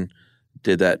Cameron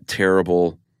did that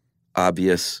terrible,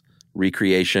 obvious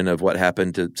recreation of what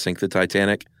happened to sink the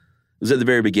Titanic? It was at the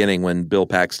very beginning when Bill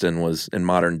Paxton was in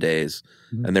modern days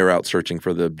and they were out searching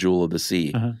for the jewel of the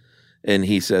sea. And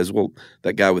he says, well,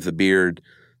 that guy with the beard,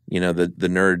 you know, the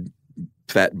nerd,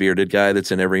 fat bearded guy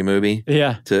that's in every movie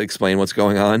to explain what's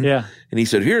going on. And he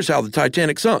said, here's how the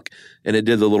Titanic sunk. And it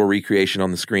did the little recreation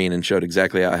on the screen and showed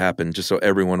exactly how it happened just so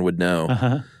everyone would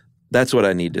know. That's what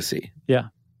I need to see.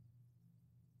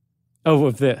 Oh,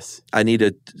 of this. I need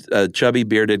a chubby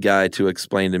bearded guy to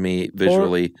explain to me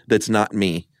visually that's not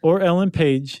me. Or Ellen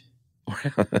Page.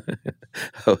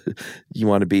 Oh, you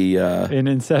want to be in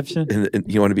Inception?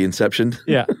 You want to be Inceptioned?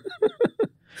 Yeah.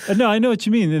 No, I know what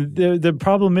you mean. The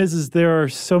problem is there are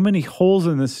so many holes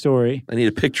in this story. I need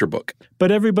a picture book.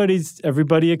 But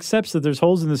everybody accepts that there's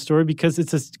holes in the story because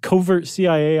it's a covert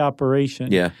CIA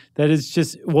operation. That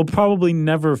is will probably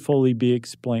never fully be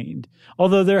explained.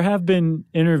 Although there have been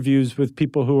interviews with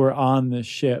people who are on this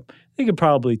ship. They could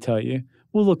probably tell you.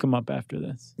 We'll look them up after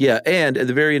this. Yeah, and at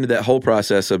the very end of that whole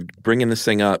process of bringing this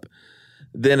thing up,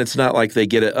 then it's not like they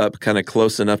get it up kind of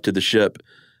close enough to the ship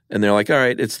and they're like, all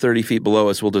right, it's 30 feet below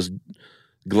us. We'll just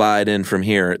glide in from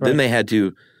here. Then they had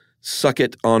to suck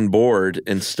it on board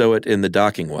and stow it in the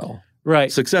docking well.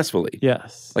 Successfully.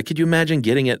 Yes. Like, could you imagine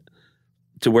getting it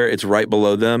to where it's right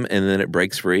below them and then it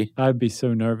breaks free? I'd be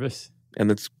so nervous. And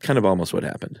that's kind of almost what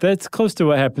happened. That's close to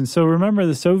what happened. So remember,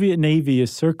 the Soviet Navy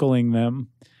is circling them.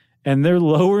 And they're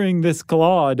lowering this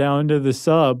claw down to the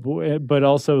sub, but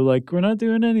also like, we're not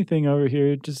doing anything over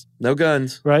here. Just no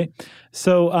guns. Right?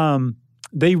 So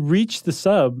they reach the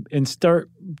sub and start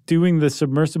doing the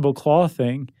submersible claw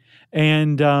thing.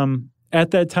 And at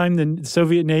that time, the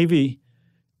Soviet Navy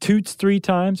toots 3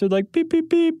 times. They're like, beep, beep,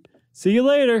 beep. See you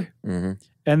later.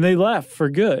 And they left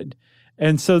for good.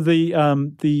 And so the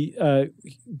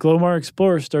Glomar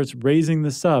Explorer starts raising the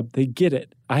sub. They get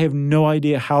it. I have no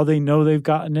idea how they know they've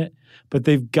gotten it, but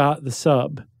they've got the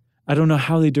sub. I don't know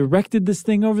how they directed this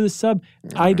thing over the sub.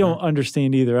 I don't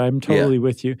understand either. I'm totally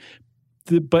with you.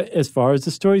 But as far as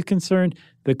the story is concerned,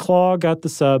 the claw got the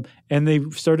sub, and they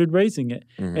started raising it.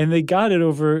 And they got it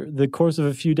over the course of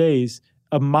a few days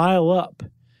a mile up.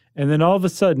 And then all of a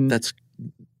sudden... That's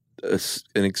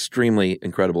an extremely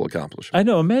incredible accomplishment. I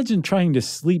know. Imagine trying to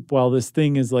sleep while this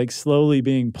thing is like slowly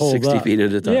being pulled 60 up. feet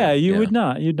at a time. Yeah, would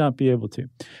not. You'd not be able to.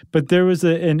 But there was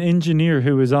an engineer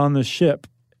who was on the ship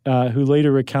who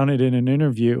later recounted in an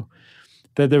interview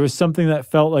that there was something that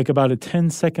felt like about a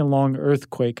 10-second long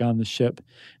earthquake on the ship.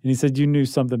 And he said, you knew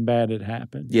something bad had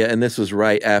happened. Yeah, and this was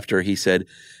right after he said,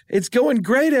 it's going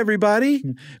great, everybody.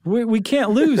 We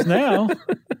can't lose now.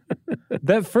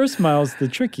 That first mile's the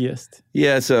trickiest.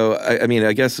 Yeah, so, I mean,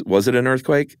 I guess, was it an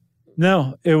earthquake?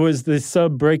 No, it was the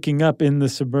sub breaking up in the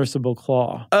submersible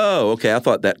claw. Oh, okay. I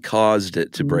thought that caused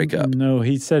it to break up. No,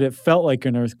 he said it felt like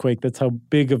an earthquake. That's how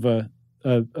big of an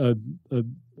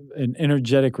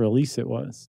energetic release it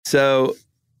was. So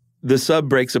the sub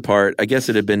breaks apart. I guess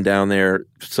it had been down there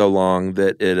so long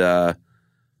that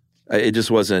it just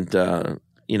wasn't,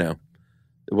 it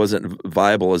wasn't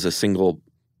viable as a single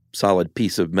solid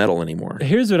piece of metal anymore.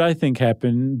 Here's what I think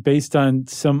happened based on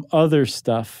some other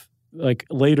stuff, like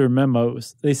later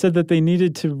memos. They said that they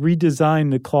needed to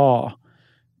redesign the claw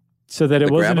so that it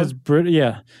wasn't as brittle.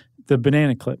 Yeah, the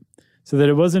banana clip. So that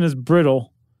it wasn't as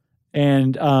brittle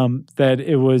and that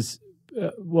it was,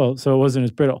 so it wasn't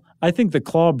as brittle. I think the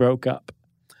claw broke up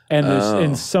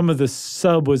and some of the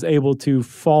sub was able to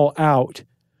fall out.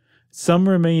 Some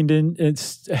remained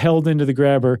it's held into the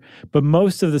grabber, but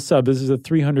most of the sub, this is a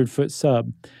 300-foot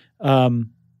sub,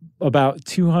 about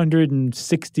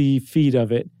 260 feet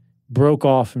of it broke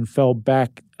off and fell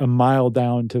back a mile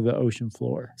down to the ocean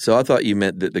floor. So I thought you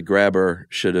meant that the grabber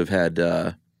should have had,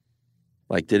 did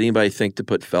anybody think to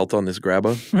put felt on this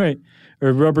grabber? Right.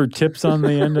 Or rubber tips on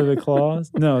the end of the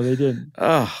claws? No, they didn't.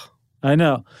 Oh. I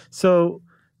know. So...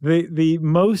 The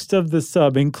most of the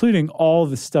sub, including all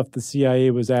the stuff the CIA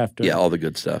was after. Yeah, all the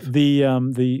good stuff.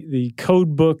 The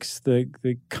code books,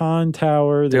 the con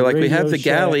tower. They're like, we have the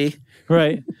galley.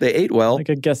 Right. They ate well.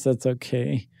 I guess that's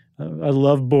okay. I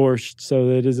love borscht,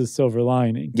 so it is a silver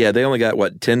lining. Yeah, they only got,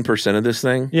 10% of this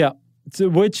thing? Yeah. So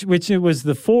which it was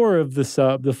the four of the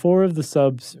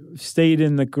subs stayed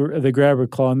in the grabber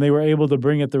claw, and they were able to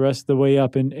bring it the rest of the way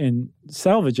up and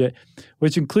salvage it,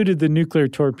 which included the nuclear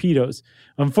torpedoes.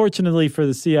 Unfortunately for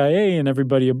the CIA and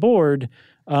everybody aboard,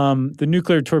 the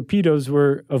nuclear torpedoes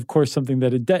were, of course, something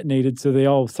that had detonated, so they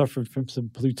all suffered from some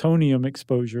plutonium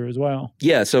exposure as well.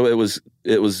 Yeah, so it was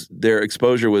their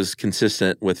exposure was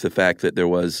consistent with the fact that there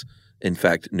was, in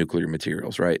fact, nuclear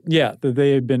materials, right? Yeah, that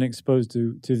they had been exposed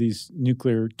to these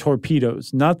nuclear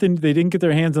torpedoes. They didn't get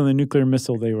their hands on the nuclear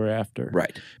missile they were after.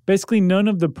 Right. Basically, none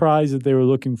of the prize that they were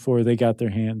looking for, they got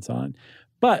their hands on.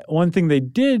 But one thing they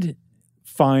did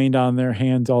find on their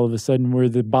hands all of a sudden were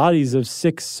the bodies of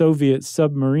 6 Soviet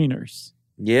submariners.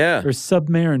 Yeah. Or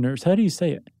submariners. How do you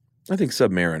say it? I think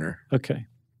submariner. Okay.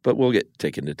 But we'll get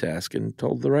taken to task and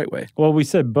told the right way. Well, we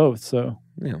said both, so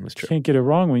yeah, that's true. You can't get it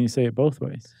wrong when you say it both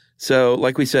ways. So,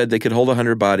 like we said, they could hold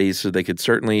 100 bodies, so they could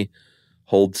certainly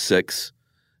hold 6.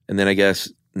 And then I guess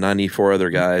 94 other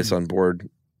guys on board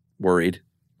worried.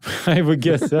 I would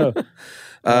guess so.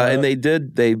 And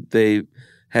they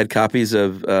had copies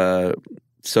of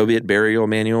Soviet burial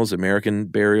manuals, American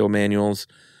burial manuals.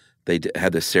 They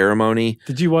had the ceremony.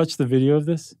 Did you watch the video of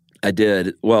this? I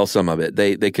did. Well, some of it.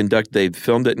 They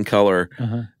filmed it in color.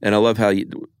 Uh-huh. And I love how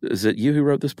is it you who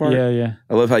wrote this part? Yeah.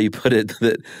 I love how you put it,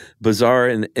 that bizarre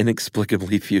and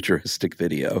inexplicably futuristic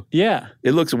video. Yeah.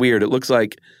 It looks weird.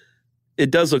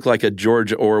 It does look like a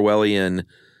George Orwellian,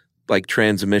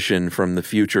 transmission from the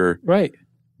future. Right.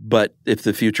 But if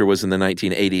the future was in the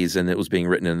 1980s and it was being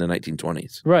written in the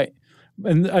 1920s. Right.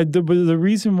 And the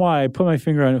reason why I put my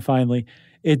finger on it finally,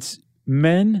 it's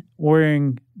men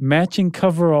wearing matching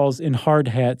coveralls and hard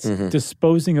hats,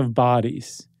 disposing of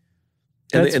bodies.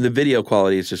 And the video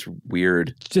quality is just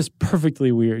weird. Just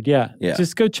perfectly weird, yeah.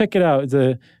 Just go check it out.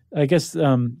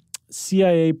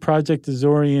 CIA Project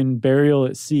Azorian Burial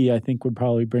at Sea, I think, would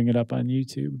probably bring it up on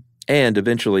YouTube. And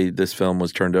eventually this film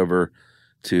was turned over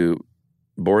to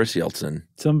Boris Yeltsin.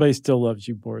 Somebody still loves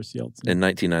you, Boris Yeltsin. In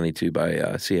 1992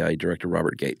 by CIA Director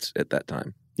Robert Gates at that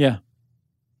time. Yeah.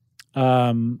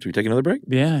 Should we take another break?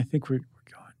 Yeah, I think we're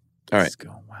going. All right. It's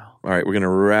going well. All right, we're going to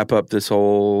wrap up this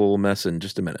whole mess in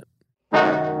just a minute.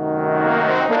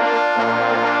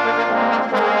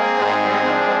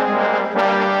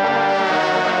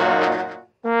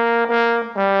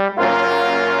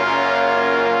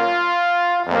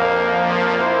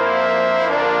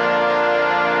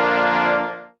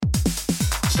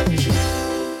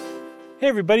 Hey,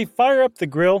 everybody, fire up the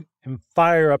grill and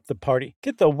fire up the party.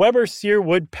 Get the Weber Sear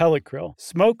Wood Pellet Grill.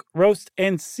 Smoke, roast,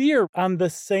 and sear on the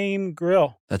same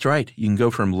grill. That's right. You can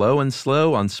go from low and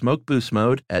slow on smoke boost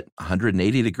mode at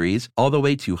 180 degrees all the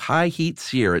way to high heat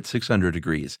sear at 600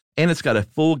 degrees. And it's got a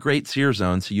full grate sear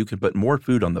zone so you can put more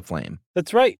food on the flame.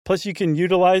 That's right. Plus, you can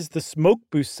utilize the smoke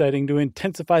boost setting to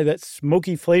intensify that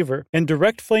smoky flavor. And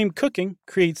direct flame cooking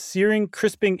creates searing,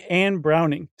 crisping, and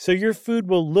browning, so your food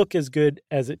will look as good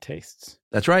as it tastes.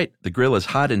 That's right. The grill is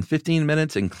hot in 15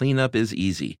 minutes and cleanup is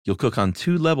easy. You'll cook on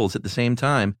 2 levels at the same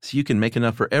time, so you can make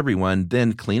enough for everyone,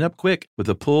 then clean up quick with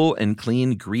a pull and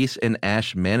clean grease and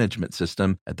ash management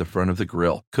system at the front of the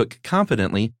grill. Cook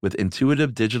confidently with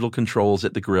intuitive digital controls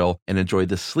at the grill and enjoy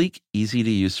the sleek,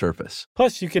 easy-to-use surface.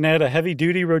 Plus, you can add a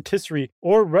heavy-duty rotisserie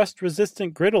or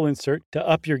rust-resistant griddle insert to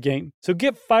up your game. So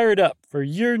get fired up for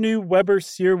your new Weber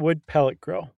Sear Wood Pellet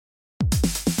Grill.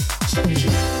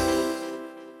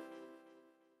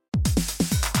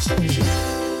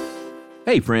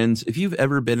 Hey friends, if you've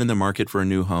ever been in the market for a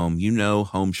new home, you know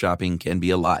home shopping can be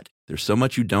a lot. There's so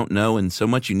much you don't know and so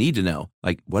much you need to know.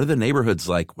 Like, what are the neighborhoods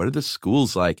like? What are the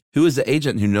schools like? Who is the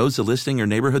agent who knows the listing or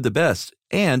neighborhood the best?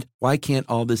 And why can't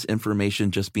all this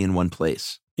information just be in one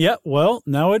place? Yeah, well,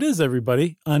 now it is,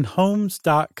 everybody, on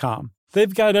Homes.com.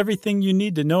 They've got everything you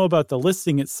need to know about the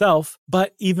listing itself,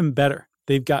 but even better.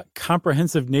 They've got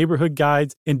comprehensive neighborhood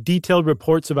guides and detailed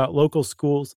reports about local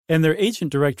schools, and their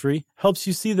agent directory helps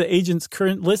you see the agent's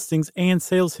current listings and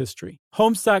sales history.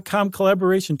 Homes.com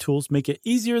collaboration tools make it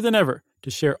easier than ever to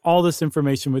share all this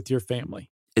information with your family.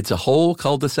 It's a whole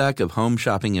cul-de-sac of home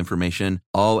shopping information,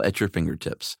 all at your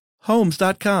fingertips.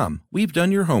 Homes.com. We've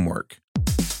done your homework.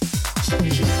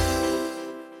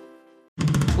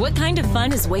 What kind of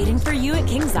fun is waiting for you at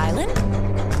Kings Island?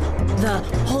 The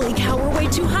holy cow, we're way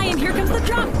too high and here comes the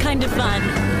drop kind of fun.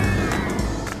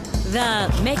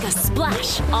 The make a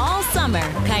splash all summer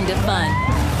kind of fun.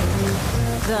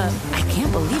 The I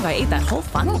can't believe I ate that whole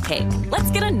funnel cake.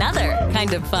 Let's get another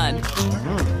kind of fun.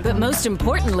 But most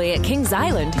importantly at Kings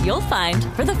Island, you'll find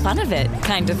for the fun of it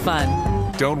kind of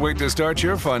fun. Don't wait to start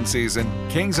your fun season.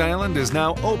 Kings Island is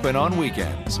now open on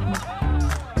weekends.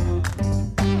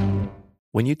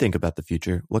 When you think about the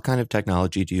future, what kind of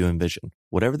technology do you envision?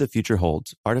 Whatever the future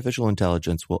holds, artificial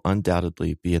intelligence will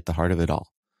undoubtedly be at the heart of it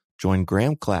all. Join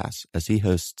Graham Class as he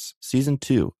hosts Season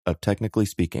 2 of Technically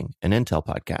Speaking, an Intel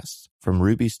podcast from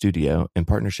Ruby Studio in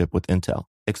partnership with Intel.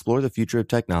 Explore the future of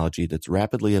technology that's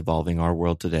rapidly evolving our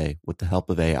world today with the help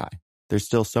of AI. There's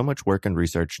still so much work and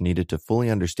research needed to fully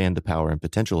understand the power and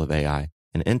potential of AI,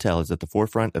 and Intel is at the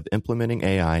forefront of implementing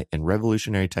AI and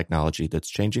revolutionary technology that's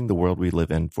changing the world we live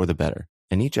in for the better.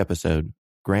 In each episode,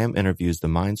 Graham interviews the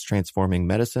minds transforming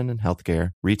medicine and healthcare,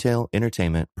 retail,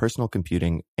 entertainment, personal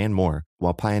computing, and more,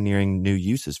 while pioneering new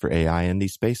uses for AI in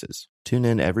these spaces. Tune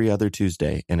in every other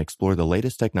Tuesday and explore the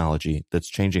latest technology that's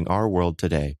changing our world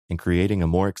today and creating a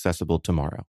more accessible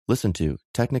tomorrow. Listen to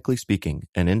Technically Speaking,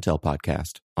 an Intel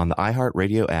podcast on the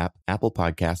iHeartRadio app, Apple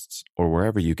Podcasts, or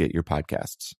wherever you get your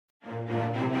podcasts.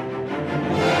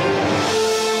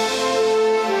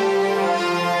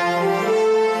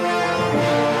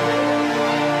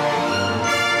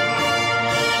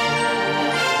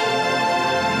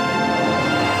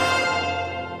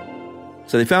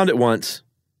 So they found it once.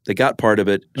 They got part of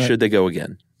it. Right. Should they go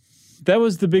again? That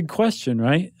was the big question,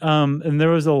 right? And there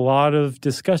was a lot of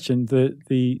discussion.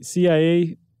 The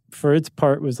CIA, for its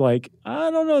part, was like,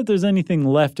 I don't know if there's anything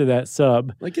left of that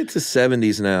sub. Like, it's the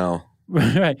 70s now.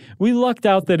 Right. We lucked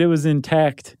out that it was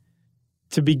intact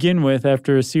to begin with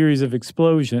after a series of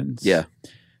explosions. Yeah.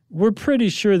 We're pretty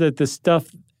sure that the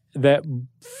stuff that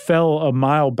fell a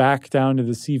mile back down to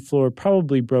the seafloor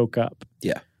probably broke up.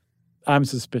 Yeah. I'm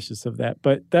suspicious of that,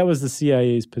 but that was the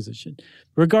CIA's position.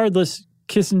 Regardless,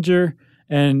 Kissinger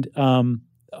and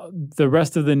the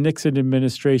rest of the Nixon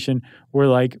administration were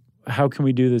like, how can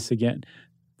we do this again?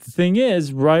 The thing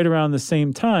is, right around the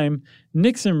same time,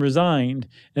 Nixon resigned,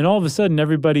 and all of a sudden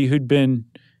everybody who'd been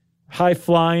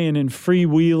high-flying and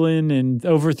freewheeling and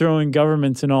overthrowing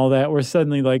governments and all that were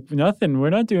suddenly like, nothing, we're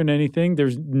not doing anything.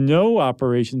 There's no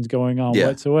operations going on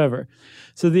whatsoever.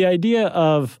 So the idea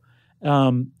of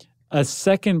a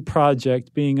second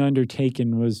project being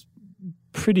undertaken was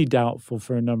pretty doubtful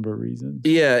for a number of reasons.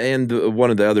 Yeah, and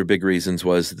one of the other big reasons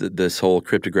was that this whole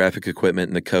cryptographic equipment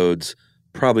and the codes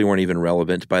probably weren't even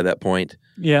relevant by that point.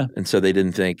 Yeah. And so they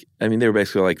didn't think, I mean, they were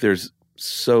basically like, there's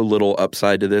so little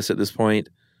upside to this at this point.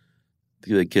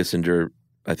 Kissinger,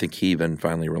 I think he even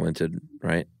finally relented,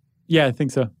 right? Yeah, I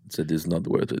think so. Said it's not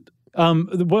worth it.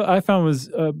 What I found was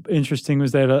interesting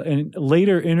was that a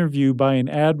later interview by an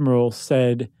admiral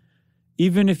said,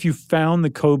 even if you found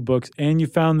the code books and you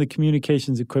found the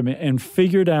communications equipment and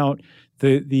figured out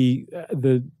the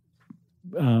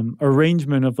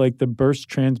arrangement of like the burst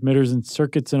transmitters and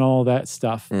circuits and all that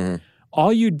stuff,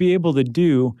 all you'd be able to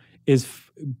do is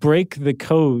break the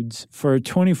codes for a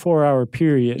 24-hour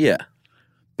period. Yeah.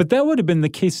 But that would have been the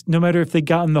case no matter if they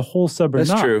gotten the whole sub or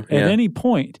That's not true, at any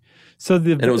point. So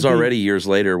and it was already years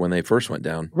later when they first went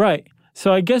down. Right.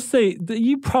 So I guess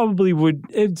you probably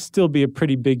it'd still be a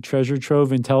pretty big treasure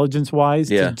trove intelligence-wise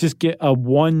to just get a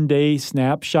one-day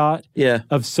snapshot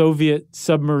of Soviet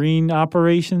submarine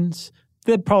operations.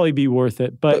 That'd probably be worth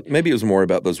it. But maybe it was more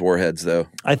about those warheads, though.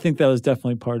 I think that was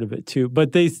definitely part of it, too.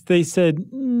 But they said,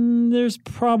 there's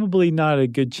probably not a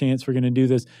good chance we're going to do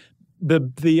this.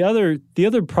 The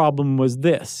other problem was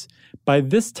this. By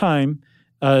this time,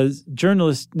 a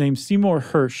journalist named Seymour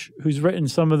Hersh, who's written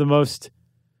some of the most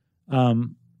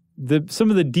some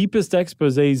of the deepest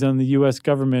exposés on the U.S.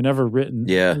 government ever written.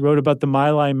 Yeah. He wrote about the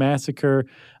My Lai massacre.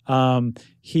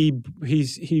 He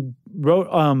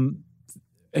wrote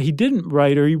he didn't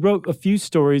write, or he wrote a few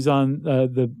stories on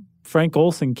the Frank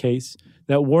Olson case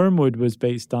that Wormwood was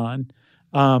based on.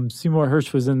 Seymour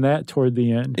Hersh was in that toward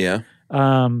the end. Yeah.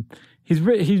 He's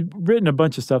written a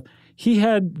bunch of stuff. He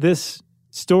had this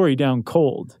story down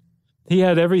cold. He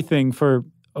had everything for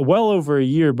well over a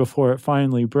year before it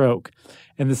finally broke.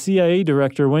 And the CIA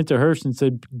director went to Hersh and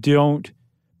said,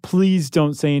 please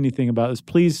don't say anything about this.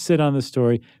 Please sit on the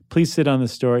story. Please sit on the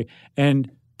story.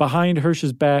 And behind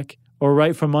Hersh's back, or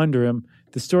right from under him,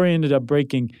 the story ended up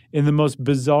breaking in the most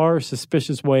bizarre,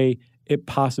 suspicious way it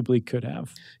possibly could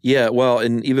have. Yeah, well,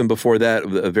 and even before that,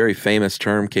 a very famous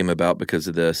term came about because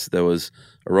of this. There was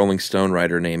a Rolling Stone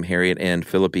writer named Harriet Ann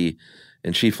Philippi,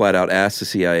 and she flat out asked the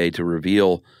CIA to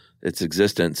reveal its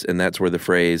existence, and that's where the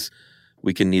phrase,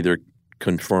 we can neither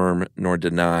confirm nor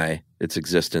deny its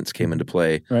existence came into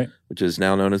play, right? Which is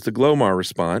now known as the Glomar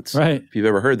response. Right. If you've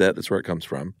ever heard that, that's where it comes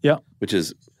from. Yeah. Which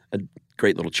is a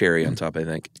great little cherry on top, I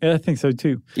think. Yeah, I think so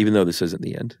too. Even though this isn't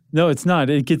the end. No, it's not.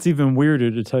 It gets even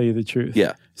weirder, to tell you the truth.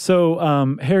 Yeah.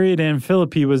 So Harriet Ann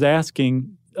Philippi was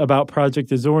asking about Project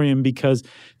Azorium because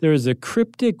there was a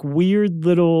cryptic, weird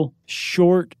little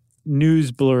short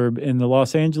news blurb in the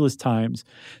Los Angeles Times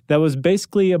that was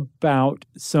basically about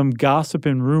some gossip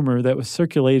and rumor that was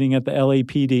circulating at the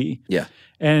LAPD. Yeah.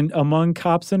 And among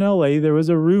cops in LA, there was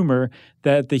a rumor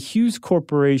that the Hughes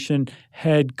Corporation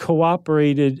had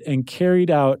cooperated and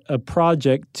carried out a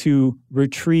project to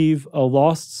retrieve a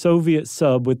lost Soviet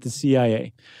sub with the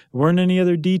CIA. There weren't any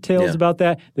other details about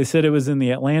that. They said it was in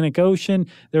the Atlantic Ocean.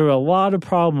 There were a lot of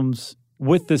problems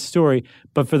with this story,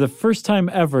 but for the first time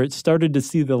ever, it started to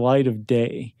see the light of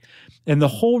day. And the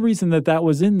whole reason that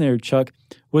was in there, Chuck,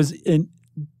 was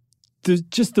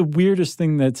just the weirdest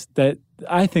thing that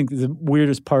I think is the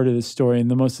weirdest part of this story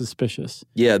and the most suspicious.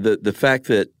 Yeah, the fact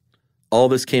that all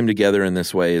this came together in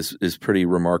this way is pretty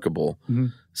remarkable. Mm-hmm.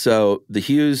 So the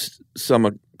Hughes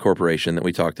Summit Corporation that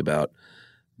we talked about,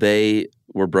 they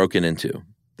were broken into.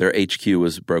 Their HQ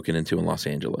was broken into in Los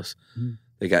Angeles. Mm-hmm.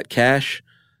 They got cash.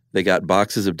 They got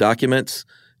boxes of documents,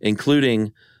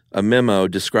 including a memo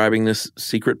describing this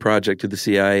secret project to the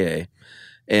CIA.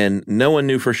 And no one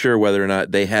knew for sure whether or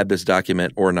not they had this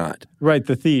document or not. Right,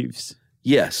 the thieves.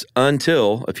 Yes,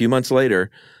 until a few months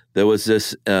later, there was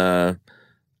this, I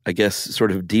guess,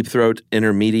 sort of deep throat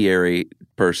intermediary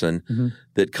person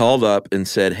that called up and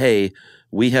said, hey,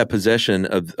 we have possession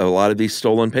of a lot of these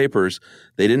stolen papers.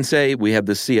 They didn't say we have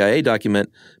the CIA document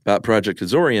about Project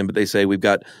Azorium, but they say we've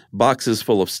got boxes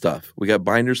full of stuff. We got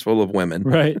binders full of women.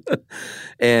 Right.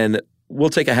 And we'll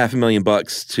take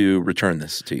 $500,000 to return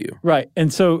this to you. Right.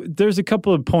 And so there's a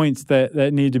couple of points that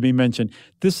need to be mentioned.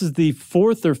 This is the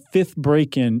fourth or fifth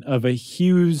break-in of a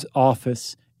Hughes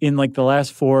office in like the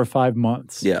last 4 or 5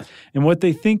 months. Yeah. And what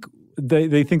they think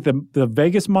they think the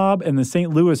Vegas mob and the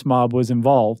St. Louis mob was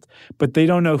involved, but they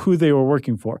don't know who they were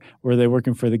working for. Were they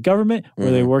working for the government? Were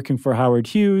they working for Howard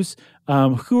Hughes?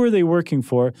 Who are they working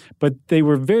for? But they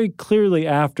were very clearly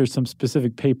after some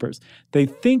specific papers. They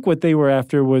think what they were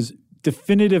after was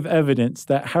definitive evidence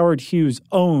that Howard Hughes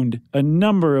owned a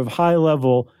number of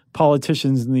high-level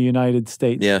politicians in the United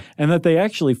States, and that they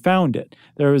actually found it.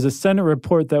 There was a Senate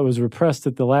report that was repressed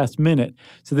at the last minute.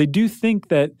 So they do think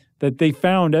that they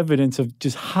found evidence of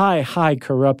just high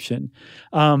corruption,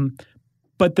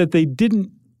 but that they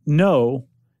didn't know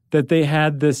that they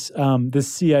had this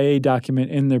CIA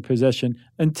document in their possession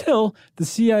until the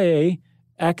CIA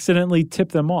accidentally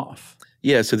tipped them off.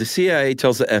 Yeah, so the CIA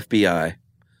tells the FBI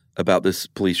about this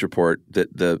police report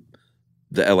that the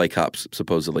LA cops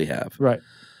supposedly have. Right.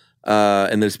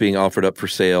 And that it's being offered up for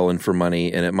sale and for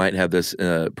money, and it might have this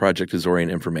Project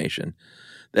Azorium information.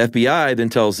 The FBI then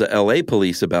tells the LA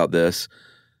police about this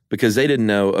because they didn't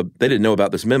know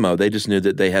about this memo. They just knew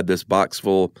that they had this box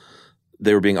full.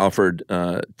 They were being offered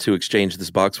to exchange this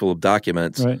box full of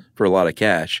documents for a lot of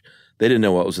cash. They didn't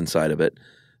know what was inside of it.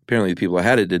 Apparently, the people who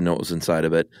had it didn't know what was inside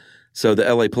of it. So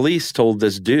the LA police told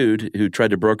this dude who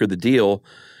tried to broker the deal,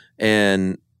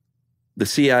 and the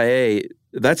CIA.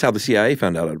 That's how the CIA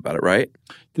found out about it, right?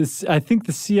 I think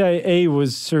the CIA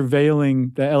was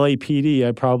surveilling the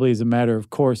LAPD, probably as a matter of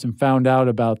course, and found out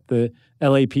about the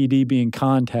LAPD being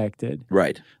contacted.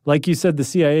 Right. Like you said, the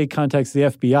CIA contacts the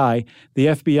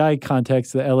FBI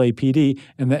contacts the LAPD,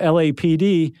 and the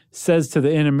LAPD says to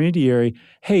the intermediary,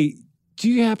 hey, do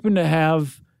you happen to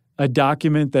have a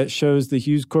document that shows the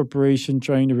Hughes Corporation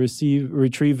trying to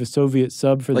retrieve a Soviet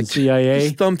sub for the CIA?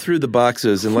 Just thumb through the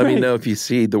boxes and let me know if you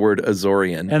see the word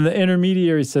Azorian. And the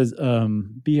intermediary says,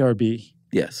 BRB.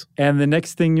 Yes. And the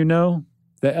next thing you know,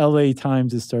 the LA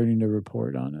Times is starting to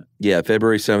report on it. Yeah,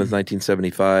 February 7th,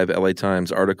 1975, LA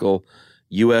Times article,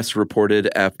 U.S. reported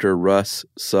after Rus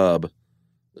sub,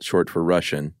 short for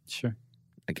Russian. Sure.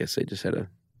 I guess they just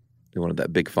they wanted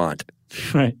that big font.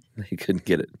 Right. They couldn't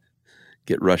get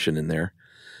Russian in there.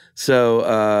 So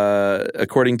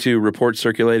according to reports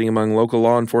circulating among local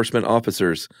law enforcement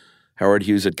officers, Howard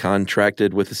Hughes had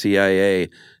contracted with the CIA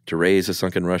to raise a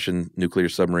sunken Russian nuclear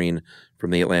submarine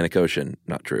from the Atlantic Ocean.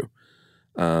 Not true.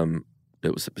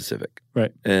 It was the Pacific.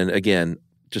 Right. And again,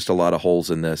 just a lot of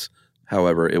holes in this.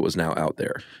 However, it was now out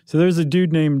there. So there's a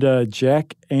dude named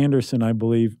Jack Anderson, I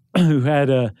believe, who had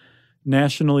a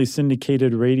nationally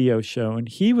syndicated radio show, and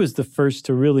he was the first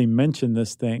to really mention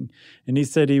this thing. And he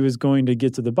said he was going to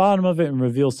get to the bottom of it and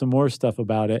reveal some more stuff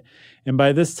about it. And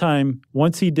by this time,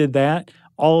 once he did that,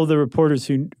 all of the reporters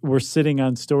who were sitting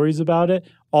on stories about it,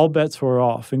 all bets were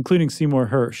off, including Seymour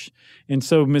Hersh. And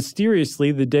so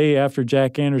mysteriously, the day after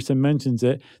Jack Anderson mentions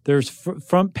it, there's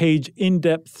front page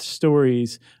in-depth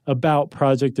stories about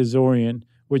Project Azorian,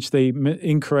 which they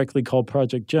incorrectly called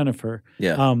Project Jennifer,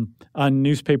 on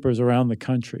newspapers around the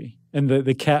country. And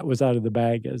the cat was out of the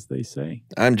bag, as they say.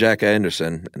 I'm Jack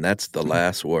Anderson, and that's the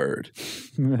last word.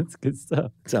 That's good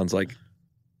stuff. Sounds like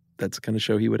that's the kind of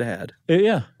show he would have had.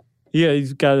 Yeah. Yeah,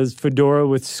 he's got his fedora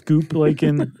with scoop like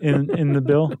in the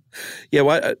bill.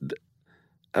 Yeah,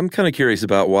 I'm kind of curious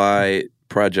about why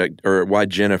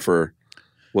Jennifer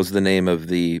was the name of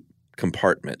the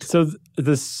compartment. So so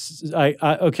a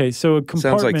compartment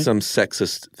sounds like some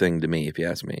sexist thing to me, if you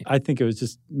ask me. I think it was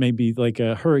just maybe like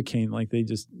a hurricane, like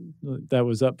that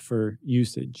was up for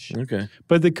usage. Okay,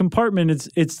 but the compartment,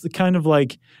 it's the kind of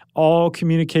like all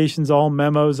communications, all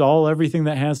memos, all everything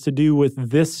that has to do with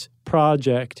this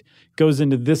project goes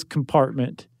into this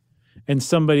compartment. And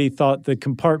somebody thought the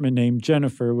compartment name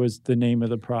Jennifer was the name of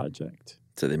the project.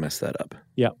 So they messed that up.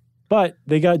 Yeah. But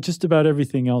they got just about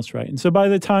everything else right. And so by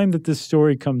the time that this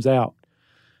story comes out,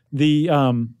 the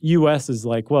U.S. is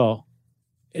like, well,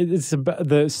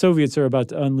 the Soviets are about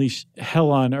to unleash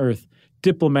hell on earth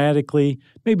diplomatically,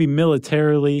 maybe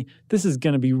militarily. This is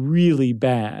going to be really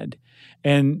bad.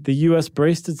 And the U.S.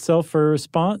 braced itself for a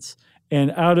response.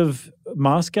 And out of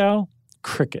Moscow,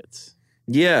 crickets.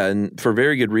 Yeah, and for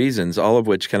very good reasons, all of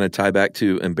which kind of tie back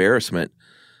to embarrassment.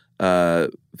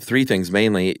 Three things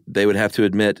mainly. They would have to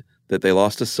admit that they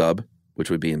lost a sub, which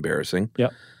would be embarrassing.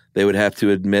 Yep. They would have to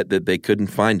admit that they couldn't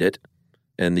find it,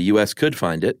 and the U.S. could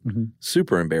find it. Mm-hmm.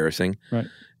 Super embarrassing. Right.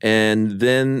 And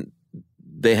then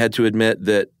they had to admit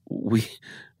that we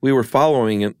were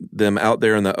following them out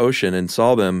there in the ocean and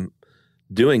saw them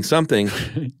doing something,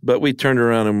 but we turned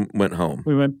around and went home.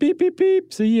 We went beep, beep,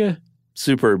 beep, see ya.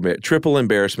 Triple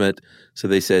embarrassment. So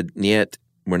they said, "Niet,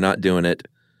 we're not doing it."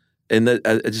 And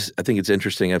I think it's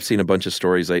interesting. I've seen a bunch of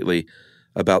stories lately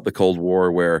about the Cold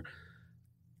War where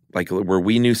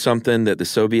we knew something that the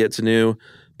Soviets knew,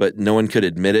 but no one could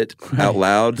admit it out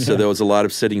loud. Yeah. So there was a lot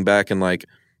of sitting back and like,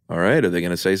 all right, are they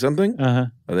going to say something? Uh-huh.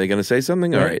 Are they going to say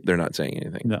something? Right. All right, they're not saying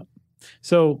anything. No.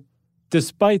 So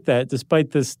despite this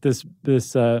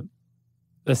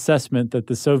assessment that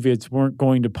the Soviets weren't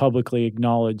going to publicly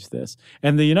acknowledge this,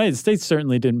 and the United States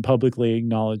certainly didn't publicly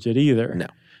acknowledge it either.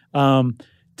 No.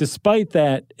 Despite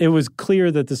that, it was clear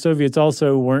that the Soviets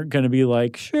also weren't going to be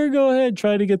like, sure, go ahead,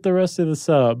 try to get the rest of the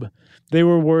sub. They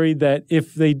were worried that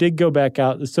if they did go back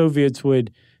out, the Soviets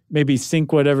would maybe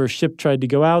sink whatever ship tried to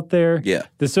go out there. Yeah.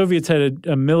 The Soviets had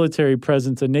a military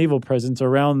presence, a naval presence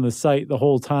around the site the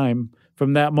whole time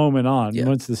from that moment on,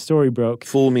 once the story broke.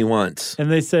 Fool me once.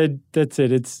 And they said, that's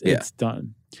it, it's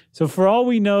done. So for all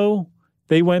we know,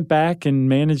 they went back and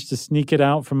managed to sneak it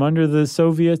out from under the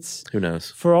Soviets. Who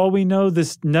knows? For all we know,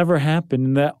 this never happened,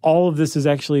 and that all of this is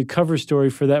actually a cover story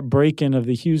for that break-in of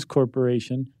the Hughes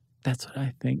Corporation. That's what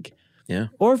I think. Yeah.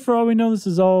 Or for all we know, this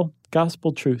is all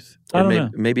gospel truth. I don't know.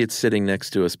 Maybe it's sitting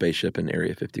next to a spaceship in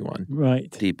Area 51. Right.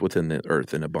 Deep within the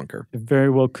earth in a bunker. It very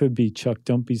well could be, Chuck.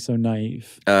 Don't be so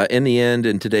naive. In the end,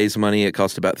 in today's money, it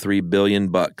cost about $3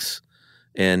 billion.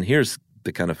 And here's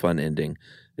the kind of fun ending.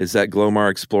 Is that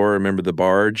Glomar Explorer, remember the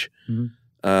barge?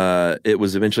 Mm-hmm. It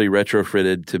was eventually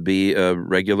retrofitted to be a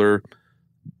regular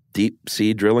deep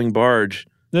sea drilling barge.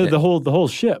 The whole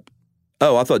ship.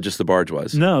 Oh, I thought just the barge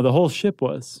was. No, the whole ship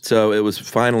was. So it was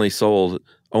finally sold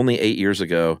only 8 years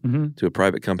ago to a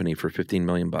private company for $15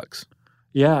 million.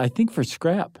 Yeah, I think for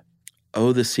scrap.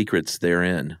 Oh, the secrets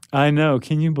therein. I know.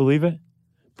 Can you believe it?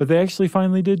 But they actually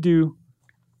finally did do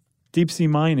deep sea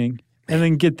mining. And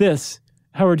then get this,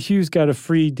 Howard Hughes got a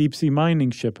free deep sea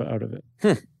mining ship out of it.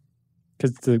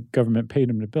 Because the government paid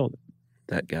him to build it.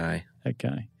 That guy.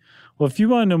 Well, if you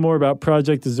want to know more about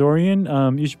Project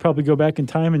Azorian, you should probably go back in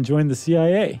time and join the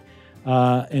CIA.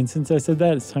 And since I said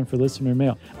that, it's time for listener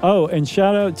mail. Oh, and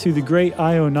shout out to the great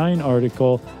IO9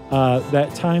 article,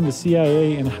 that time the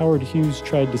CIA and Howard Hughes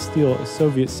tried to steal a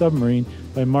Soviet submarine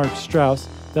by Mark Strauss.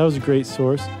 That was a great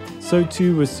source. So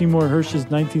too was Seymour Hersh's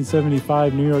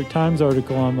 1975 New York Times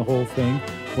article on the whole thing,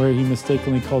 where he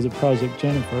mistakenly calls it Project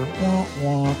Jennifer. Wah,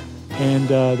 wah. And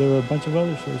there were a bunch of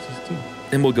other sources too.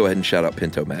 And we'll go ahead and shout out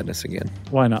Pinto Madness again.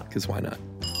 Why not? Because why not?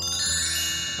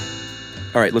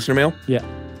 All right, listener mail? Yeah.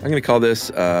 I'm going to call this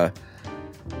a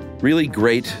really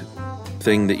great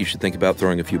thing that you should think about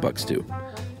throwing a few bucks to.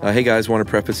 Hey guys, want to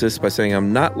preface this by saying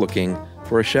I'm not looking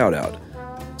for a shout out.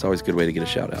 It's always a good way to get a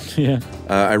shout out. Yeah.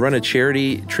 I run a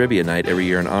charity trivia night every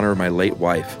year in honor of my late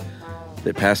wife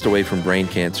that passed away from brain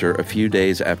cancer a few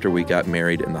days after we got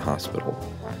married in the hospital.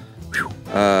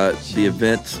 The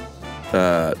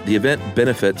event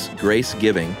benefits Grace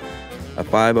Giving, a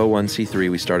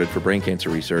 501c3 we started for brain cancer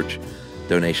research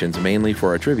donations, mainly for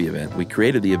our trivia event. We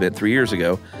created the event 3 years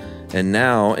ago, and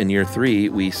now in year 3,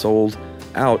 we sold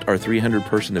out our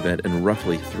 300-person event in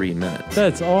roughly 3 minutes.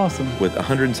 That's awesome. With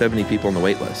 170 people on the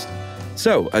wait list.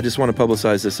 So I just want to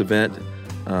publicize this event.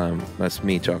 That's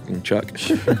me talking, Chuck.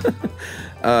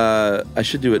 I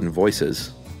should do it in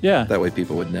voices. Yeah. That way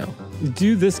people would know.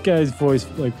 Do this guy's voice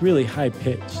like really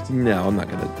high-pitched. No, I'm not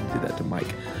going to do that to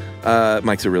Mike.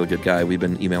 Mike's a really good guy. We've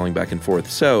been emailing back and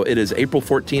forth. So it is April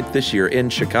 14th this year in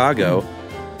Chicago.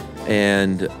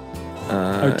 And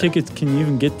our tickets, can you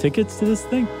even get tickets to this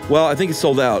thing? Well, I think it's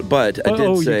sold out, but I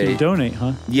did say... you can donate,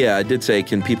 huh? Yeah, I did say,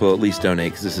 can people at least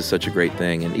donate? Because this is such a great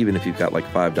thing. And even if you've got like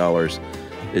 $5,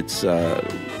 it's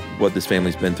what this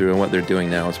family's been through and what they're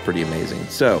doing now is pretty amazing.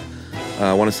 So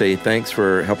I want to say thanks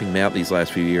for helping me out these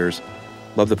last few years.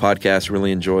 Love the podcast.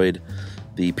 Really enjoyed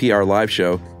the PR live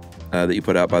show that you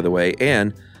put out, by the way.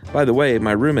 And, by the way,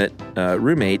 my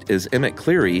roommate is Emmett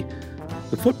Cleary,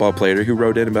 the football player who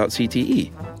wrote in about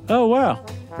CTE. Oh, wow.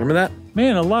 Remember that?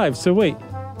 Man alive. So wait,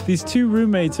 these two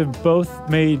roommates have both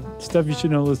made Stuff You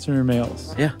Should Know listener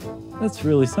mails. Yeah. That's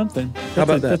really something. How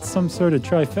about that? That's some sort of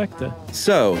trifecta.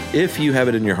 So, if you have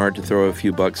it in your heart to throw a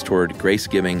few bucks toward Grace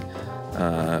Giving,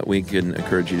 we can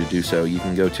encourage you to do so. You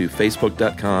can go to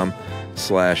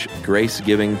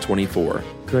facebook.com/gracegiving24.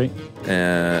 Great.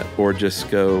 Or just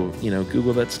go,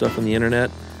 Google that stuff on the internet.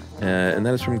 And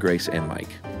that is from Grace and Mike.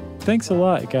 Thanks a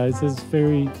lot, guys.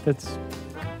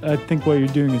 I think what you're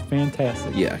doing is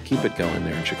fantastic. Yeah, keep it going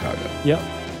there in Chicago. Yep.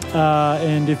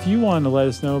 And if you want to let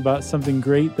us know about something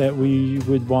great that we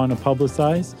would want to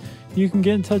publicize, you can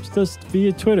get in touch with us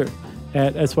via Twitter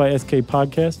at SYSK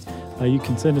Podcast. You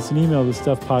can send us an email to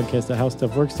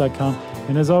stuffpodcast@howstuffworks.com.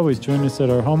 And as always, join us at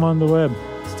our home on the web,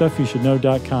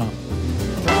 stuffyoushouldknow.com.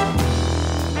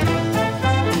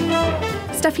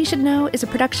 Stuff You Should Know is a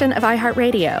production of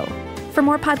iHeartRadio. For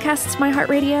more podcasts from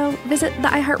iHeartRadio, visit the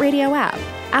iHeartRadio app,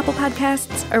 Apple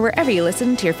Podcasts, or wherever you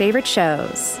listen to your favorite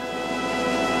shows.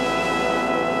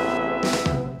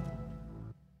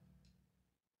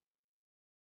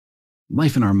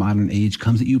 Life in our modern age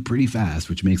comes at you pretty fast,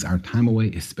 which makes our time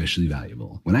away especially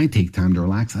valuable. When I take time to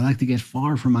relax, I like to get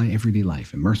far from my everyday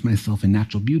life, immerse myself in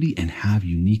natural beauty, and have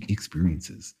unique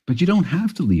experiences. But you don't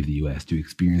have to leave the U.S. to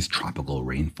experience tropical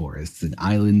rainforests and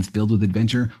islands filled with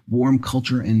adventure, warm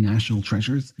culture, and national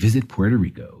treasures. Visit Puerto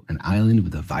Rico, an island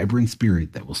with a vibrant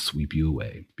spirit that will sweep you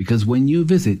away. Because when you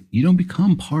visit, you don't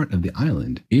become part of the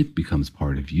island, it becomes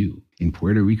part of you. In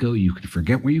Puerto Rico, you can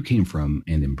forget where you came from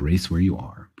and embrace where you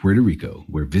are. Puerto Rico,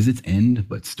 where visits end,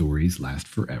 but stories last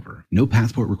forever. No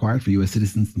passport required for U.S.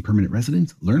 citizens and permanent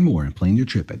residents. Learn more and plan your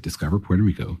trip at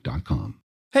discoverpuertorico.com.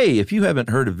 Hey, if you haven't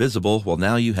heard of Visible, well,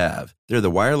 now you have. They're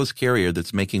the wireless carrier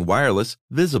that's making wireless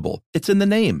visible. It's in the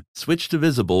name. Switch to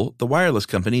Visible, the wireless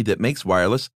company that makes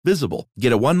wireless visible.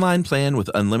 Get a one-line plan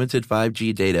with unlimited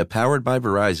 5G data powered by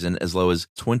Verizon as low as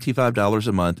 $25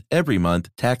 a month every month,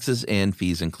 taxes and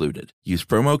fees included. Use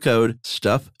promo code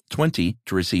STUFF20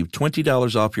 to receive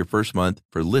 $20 off your first month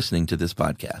for listening to this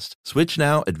podcast. Switch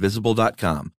now at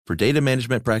Visible.com. For data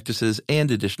management practices and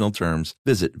additional terms,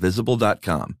 visit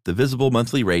Visible.com. The Visible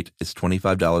monthly rate is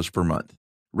 $25 per month.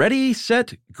 Ready,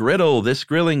 set, griddle this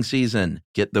grilling season.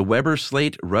 Get the Weber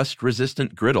Slate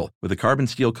rust-resistant griddle. With a carbon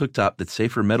steel cooktop that's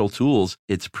safe for metal tools,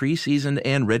 it's pre-seasoned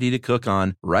and ready to cook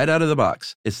on right out of the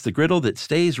box. It's the griddle that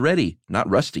stays ready, not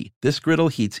rusty. This griddle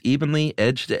heats evenly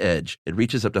edge to edge. It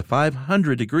reaches up to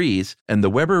 500 degrees, and the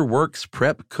Weber Works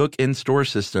Prep Cook and Store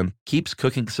system keeps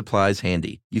cooking supplies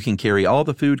handy. You can carry all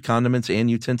the food, condiments, and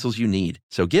utensils you need.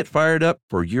 So get fired up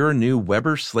for your new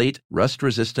Weber Slate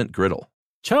rust-resistant griddle.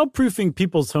 Childproofing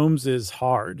people's homes is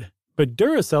hard, but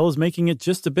Duracell is making it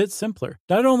just a bit simpler.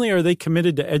 Not only are they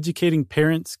committed to educating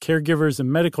parents, caregivers,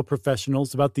 and medical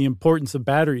professionals about the importance of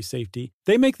battery safety,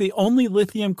 they make the only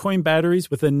lithium coin batteries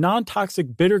with a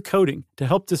non-toxic bitter coating to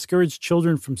help discourage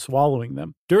children from swallowing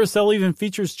them. Duracell even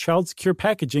features child-secure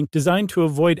packaging designed to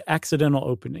avoid accidental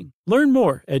opening. Learn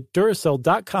more at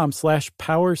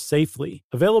Duracell.com/powersafely.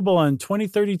 Available on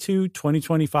 2032,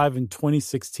 2025, and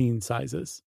 2016 sizes.